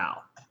SoCal,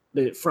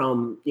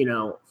 from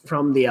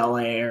the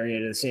LA area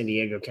to the San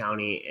Diego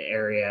County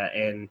area.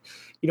 And,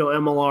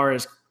 MLR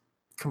is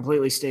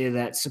completely stated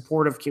that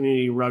supportive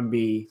community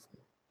rugby,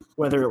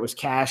 whether it was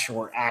cash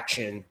or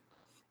action,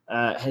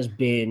 has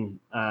been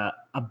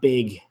a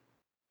big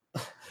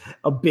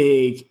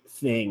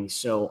thing.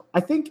 So I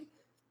think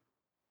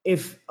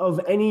if of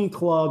any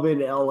club in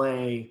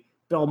LA,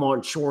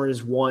 Belmont Shore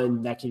is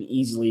one that can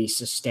easily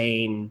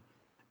sustain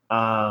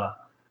a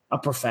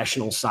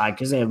professional side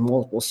because they have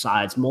multiple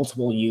sides,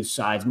 multiple youth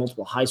sides,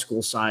 multiple high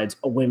school sides,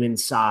 a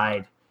women's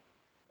side,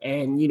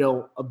 and,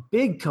 a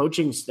big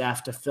coaching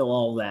staff to fill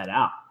all that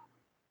out.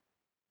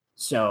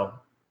 So,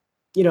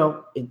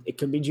 it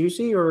could be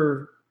juicy,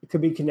 or it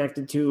could be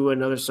connected to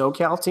another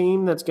SoCal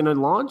team that's going to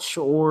launch,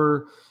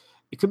 or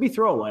it could be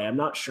throwaway. I'm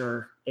not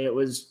sure. It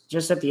was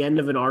just at the end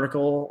of an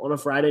article on a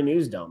Friday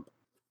news dump.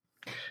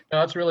 No,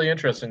 that's really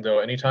interesting, though.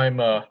 Anytime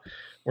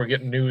we're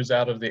getting news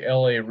out of the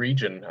LA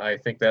region, I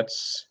think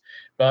that's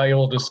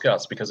valuable to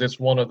discuss because it's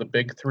one of the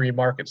big 3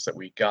 markets that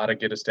we got to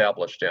get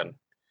established in.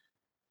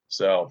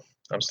 So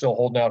I'm still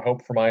holding out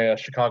hope for my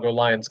Chicago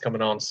Lions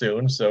coming on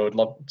soon. So I'd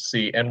love to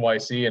see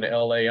NYC and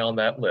LA on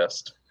that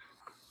list.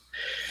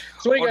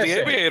 So what do you guys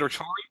say? Aviator,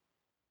 Charlie.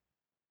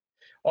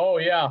 Oh,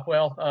 yeah.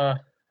 Well,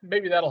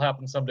 maybe that'll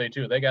happen someday,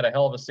 too. They got a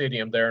hell of a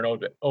stadium there in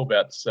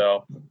Obet,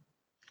 so.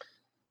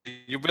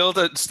 You build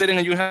a stadium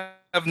and you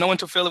have no one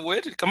to fill it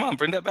with? Come on,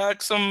 bring that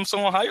back some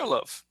Ohio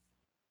love.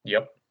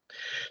 Yep.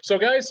 So,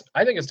 guys,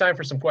 I think it's time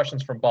for some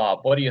questions from Bob.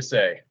 What do you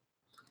say?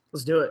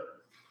 Let's do it.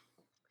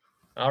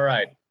 All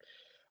right.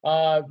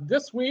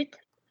 This week,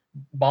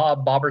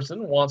 Bob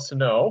Boberson wants to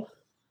know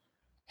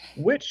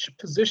which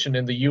position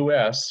in the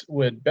U.S.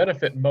 would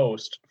benefit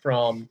most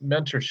from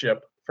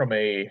mentorship from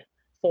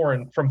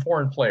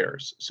foreign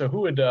players. So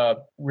who would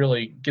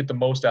really get the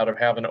most out of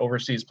having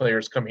overseas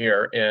players come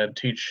here and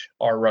teach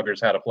our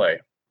ruggers how to play?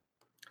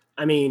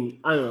 I mean,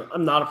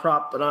 I'm not a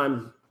prop, but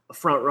I'm a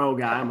front row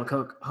guy. I'm a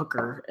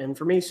hooker. And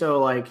for me,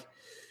 so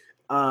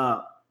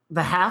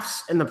the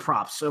halves and the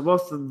props. So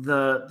both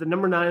the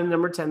number 9 and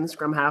number 10, the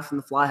scrum half and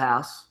the fly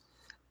halves,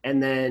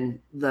 and then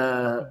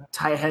the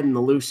tight head and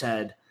the loose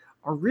head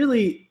are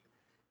really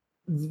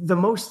the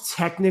most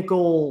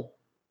technical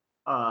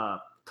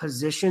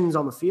positions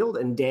on the field.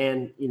 And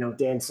Dan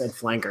said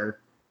flanker.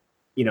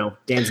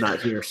 Dan's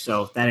not here,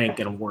 so that ain't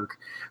gonna work.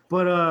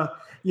 But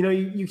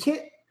you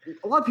can't.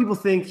 A lot of people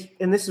think,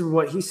 and this is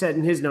what he said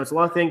in his notes. A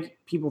lot of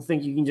people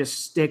think you can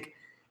just stick,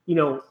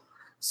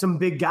 some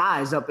big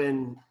guys up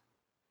in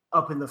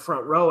the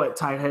front row at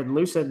tight head and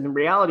loose head. And the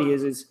reality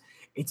is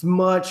it's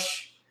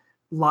much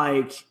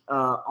like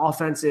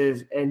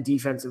offensive and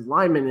defensive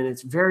linemen, and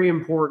it's very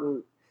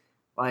important.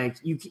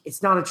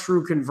 It's not a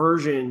true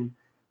conversion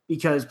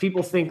because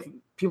people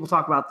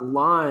talk about the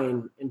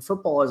line in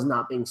football as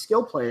not being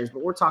skill players,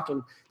 but we're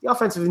talking the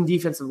offensive and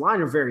defensive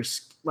line are very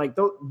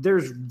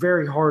there's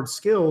very hard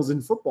skills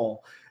in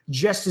football,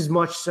 just as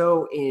much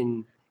so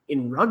in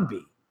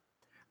rugby.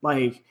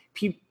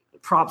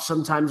 Props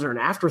sometimes are an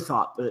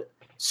afterthought, but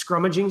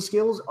scrummaging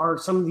skills are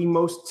some of the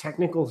most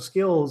technical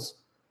skills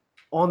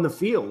on the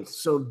field.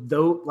 So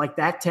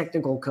that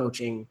technical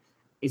coaching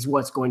is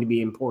what's going to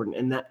be important,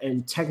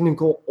 and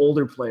technical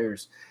older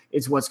players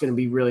is what's going to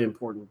be really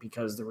important,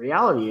 because the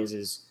reality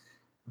is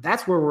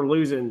that's where we're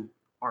losing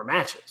our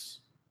matches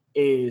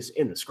is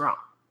in the scrum.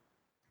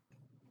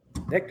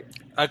 Victor.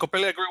 I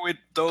completely agree with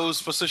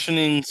those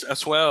positionings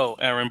as well,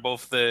 Aaron.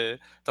 Both the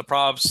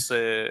props,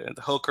 the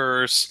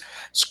hookers,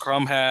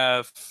 scrum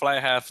half, fly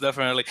half,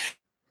 definitely.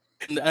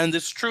 And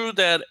it's true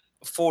that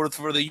for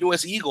the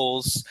U.S.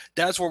 Eagles,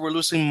 that's where we're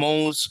losing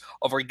most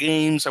of our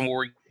games and where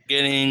we're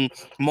getting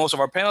most of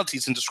our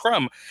penalties in the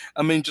scrum.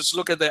 I mean, just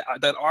look at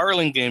that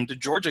Ireland game, the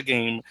Georgia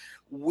game.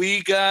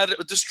 We got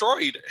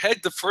destroyed.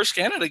 Heck, the first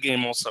Canada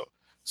game also.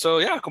 So,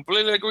 yeah, I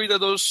completely agree that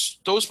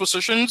those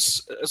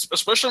positions,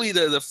 especially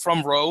the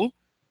front row,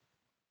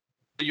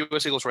 the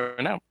U.S. Eagles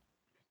right now.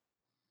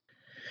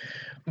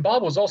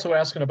 Bob was also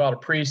asking about a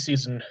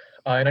preseason,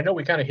 and I know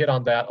we kind of hit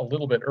on that a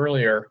little bit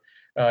earlier.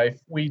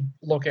 If we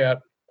look at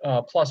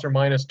plus or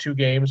minus 2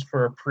 games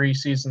for a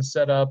preseason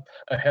setup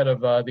ahead of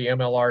the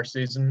MLR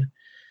season.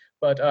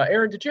 But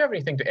Aaron, did you have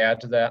anything to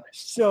add to that?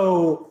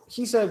 So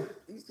he said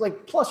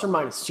plus or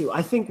minus 2.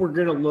 I think we're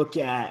going to look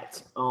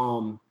at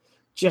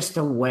just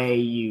the way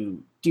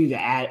you do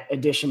the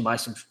addition by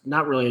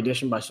not really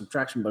addition by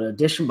subtraction, but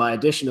addition by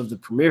addition of the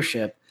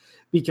Premiership,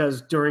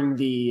 because during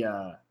the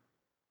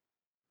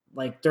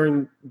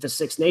during the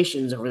Six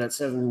Nations over that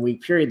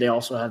 7-week period, they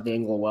also have the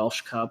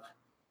Anglo-Welsh Cup,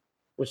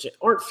 which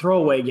aren't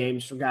throwaway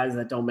games for guys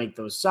that don't make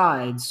those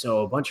sides.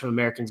 So a bunch of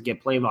Americans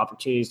get plenty of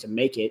opportunities to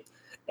make it.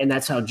 And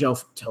that's how Joe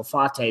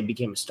Tofate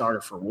became a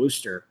starter for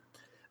Worcester.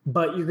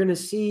 But you're going to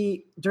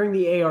see during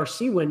the ARC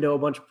window a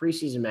bunch of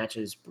preseason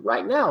matches. But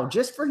right now,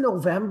 just for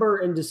November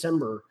and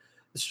December,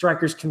 the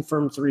Strikers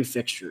confirmed 3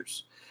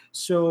 fixtures.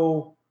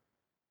 So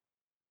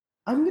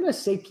I'm going to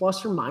say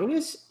plus or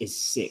minus is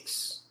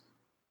 6.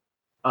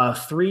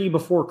 3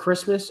 before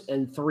Christmas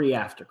and 3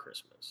 after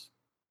Christmas.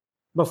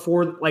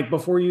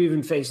 Before you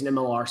even face an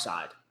MLR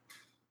side.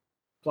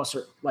 Plus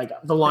or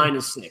the line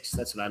is 6.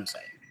 That's what I'm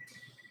saying.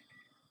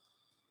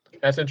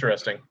 That's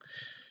interesting.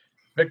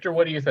 Victor,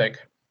 what do you think?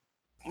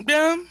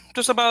 Yeah,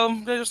 just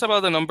about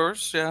the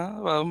numbers. Yeah,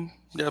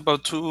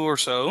 about 2 or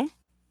so,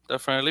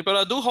 definitely. But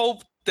I do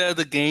hope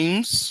the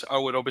games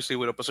are with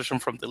opposition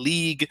from the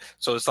league,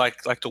 so it's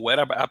like to whet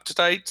up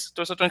appetite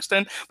to a certain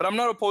extent. But I'm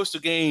not opposed to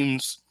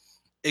games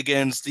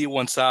against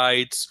D1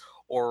 sides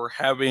or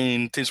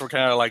having teams for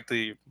kind of like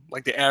the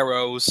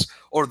Arrows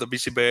or the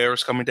BC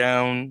Bears coming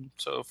down.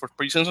 So for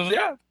preseasons,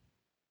 yeah.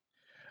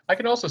 I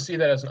can also see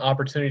that as an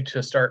opportunity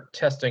to start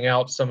testing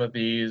out some of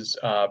these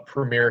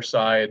premier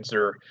sides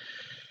or,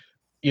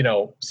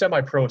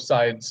 semi-pro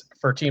sides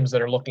for teams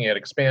that are looking at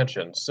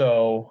expansion.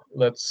 So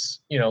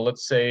let's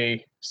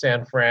say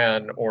San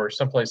Fran or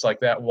someplace like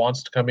that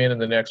wants to come in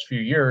the next few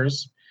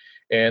years,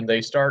 and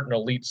they start an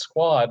elite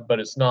squad,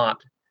 but it's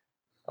not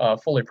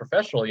fully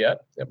professional yet.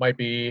 It might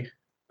be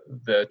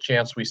the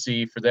chance we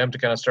see for them to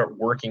kind of start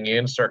working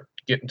in, start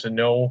getting to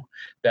know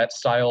that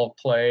style of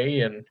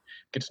play and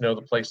get to know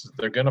the places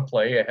they're going to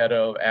play ahead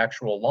of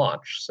actual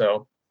launch.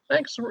 So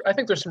I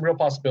think there's some real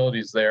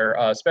possibilities there,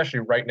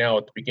 especially right now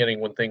at the beginning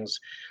when things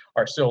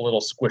are still a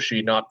little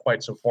squishy, not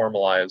quite so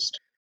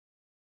formalized.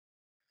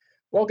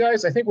 Well,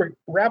 guys, I think we're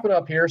wrapping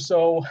up here.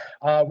 So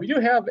we do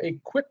have a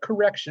quick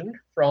correction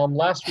from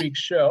last week's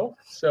show.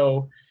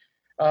 So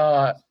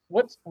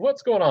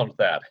what's going on with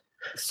that?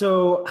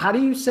 So how do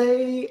you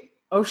say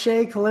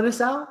O'Shea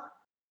Colinisau?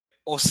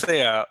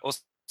 Osea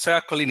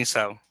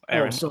Colinisau.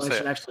 Oh, so I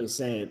should actually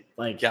say it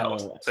like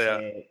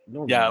Osea.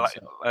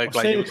 Like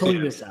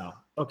Colinisau.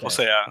 Okay.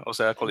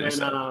 Osea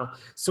Colinisau.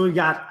 So we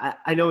got,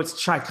 I know it's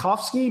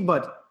Tchaikovsky,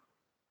 but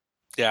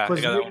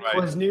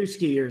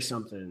Kwasniewski or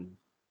something.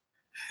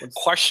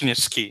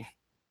 Kwasniewski.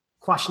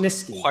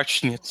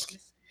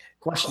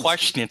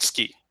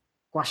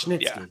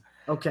 Yeah.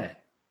 Okay.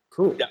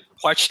 Cool. Yeah,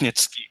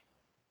 Kwasniewski.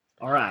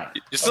 All right.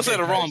 You still said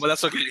it wrong, but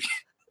that's okay.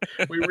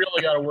 We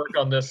really got to work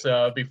on this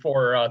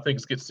before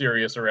things get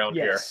serious around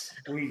here. Yes,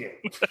 we do.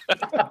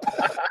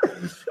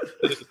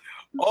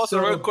 Also,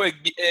 real quick,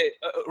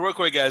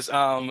 guys,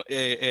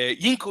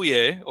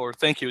 Dziękuję, or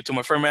thank you to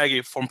my friend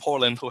Maggie from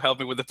Poland who helped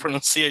me with the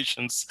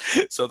pronunciations.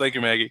 So thank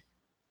you, Maggie.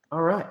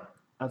 All right.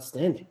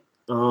 Outstanding.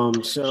 So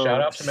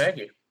shout out to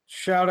Maggie.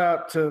 Shout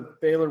out to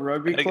Baylor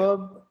Rugby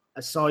Club.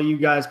 I saw you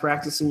guys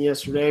practicing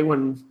yesterday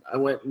when I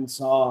went and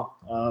saw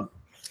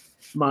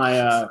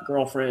my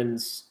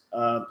girlfriend's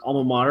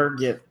alma mater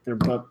get their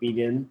butt beat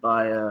in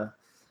by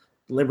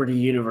Liberty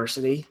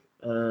University.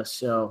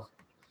 So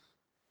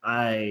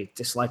I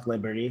dislike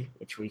Liberty,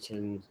 which we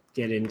can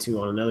get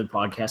into on another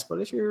podcast. But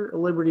if you're a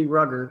Liberty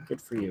rugger,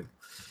 good for you.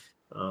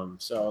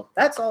 So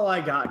that's all I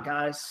got,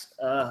 guys.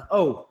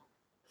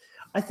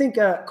 I think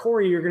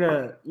Corey, you're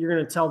gonna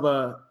tell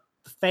the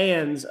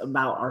fans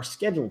about our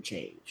schedule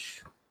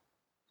change.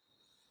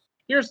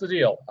 Here's the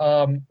deal.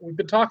 We've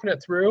been talking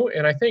it through,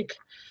 and I think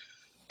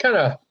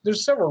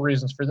there's several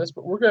reasons for this,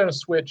 but we're going to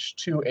switch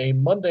to a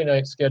Monday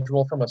night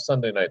schedule from a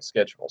Sunday night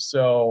schedule.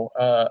 So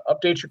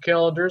update your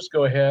calendars.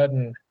 Go ahead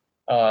and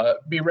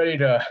be ready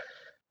to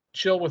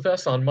chill with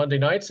us on Monday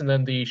nights, and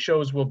then the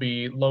shows will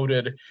be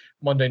loaded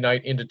Monday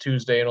night into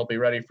Tuesday, and it'll be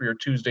ready for your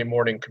Tuesday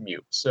morning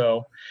commute.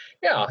 So,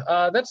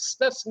 yeah,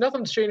 that's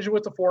nothing's changing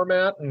with the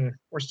format, and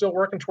we're still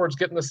working towards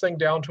getting this thing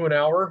down to an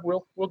hour.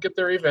 We'll get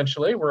there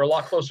eventually. We're a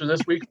lot closer this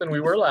week than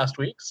we were last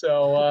week.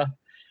 So,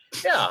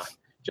 yeah.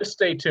 Just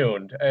stay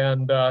tuned.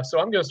 And so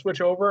I'm going to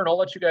switch over and I'll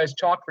let you guys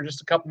talk for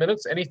just a couple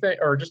minutes.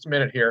 Just a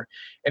minute here.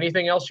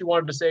 Anything else you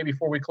wanted to say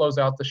before we close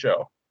out the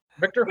show?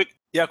 Victor?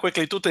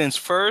 Quickly, two things.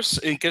 First,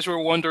 in case you were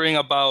wondering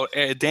about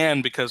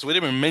Dan, because we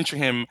didn't even mention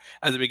him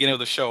at the beginning of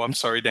the show. I'm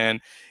sorry, Dan.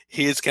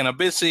 He is kind of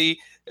busy.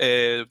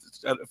 For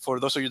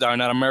those of you that are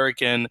not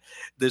American,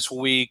 this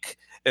week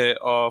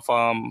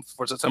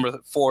for September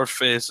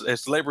 4th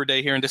is Labor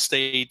Day here in the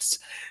States.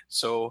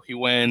 So he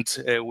went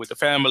with the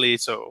family.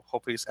 So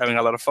hope he's having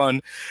a lot of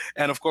fun.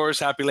 And of course,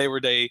 happy Labor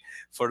Day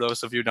for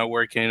those of you not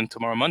working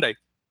tomorrow, Monday.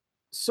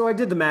 So I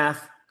did the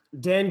math.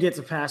 Dan gets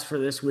a pass for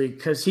this week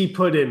because he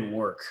put in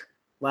work.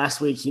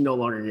 Last week, he no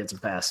longer gets a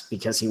pass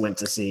because he went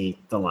to see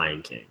The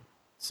Lion King.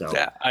 So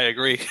yeah, I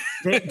agree.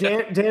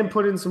 Dan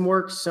put in some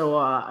work. So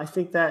I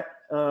think that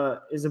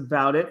is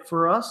about it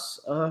for us.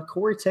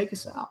 Corey, take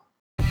us out.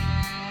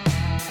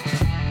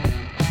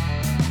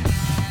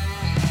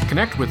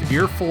 Connect with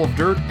Earful of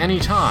Dirt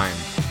anytime.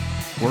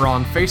 We're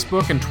on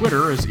Facebook and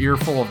Twitter as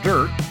Earful of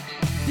Dirt.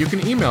 You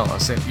can email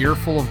us at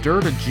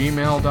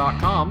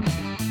earfulofdirt@gmail.com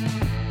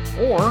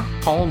or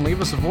call and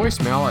leave us a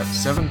voicemail at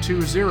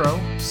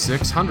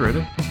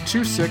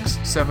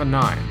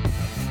 720-600-2679.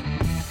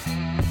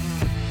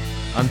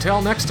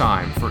 Until next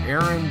time, for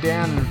Aaron,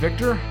 Dan, and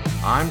Victor,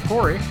 I'm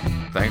Corey.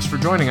 Thanks for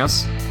joining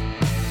us.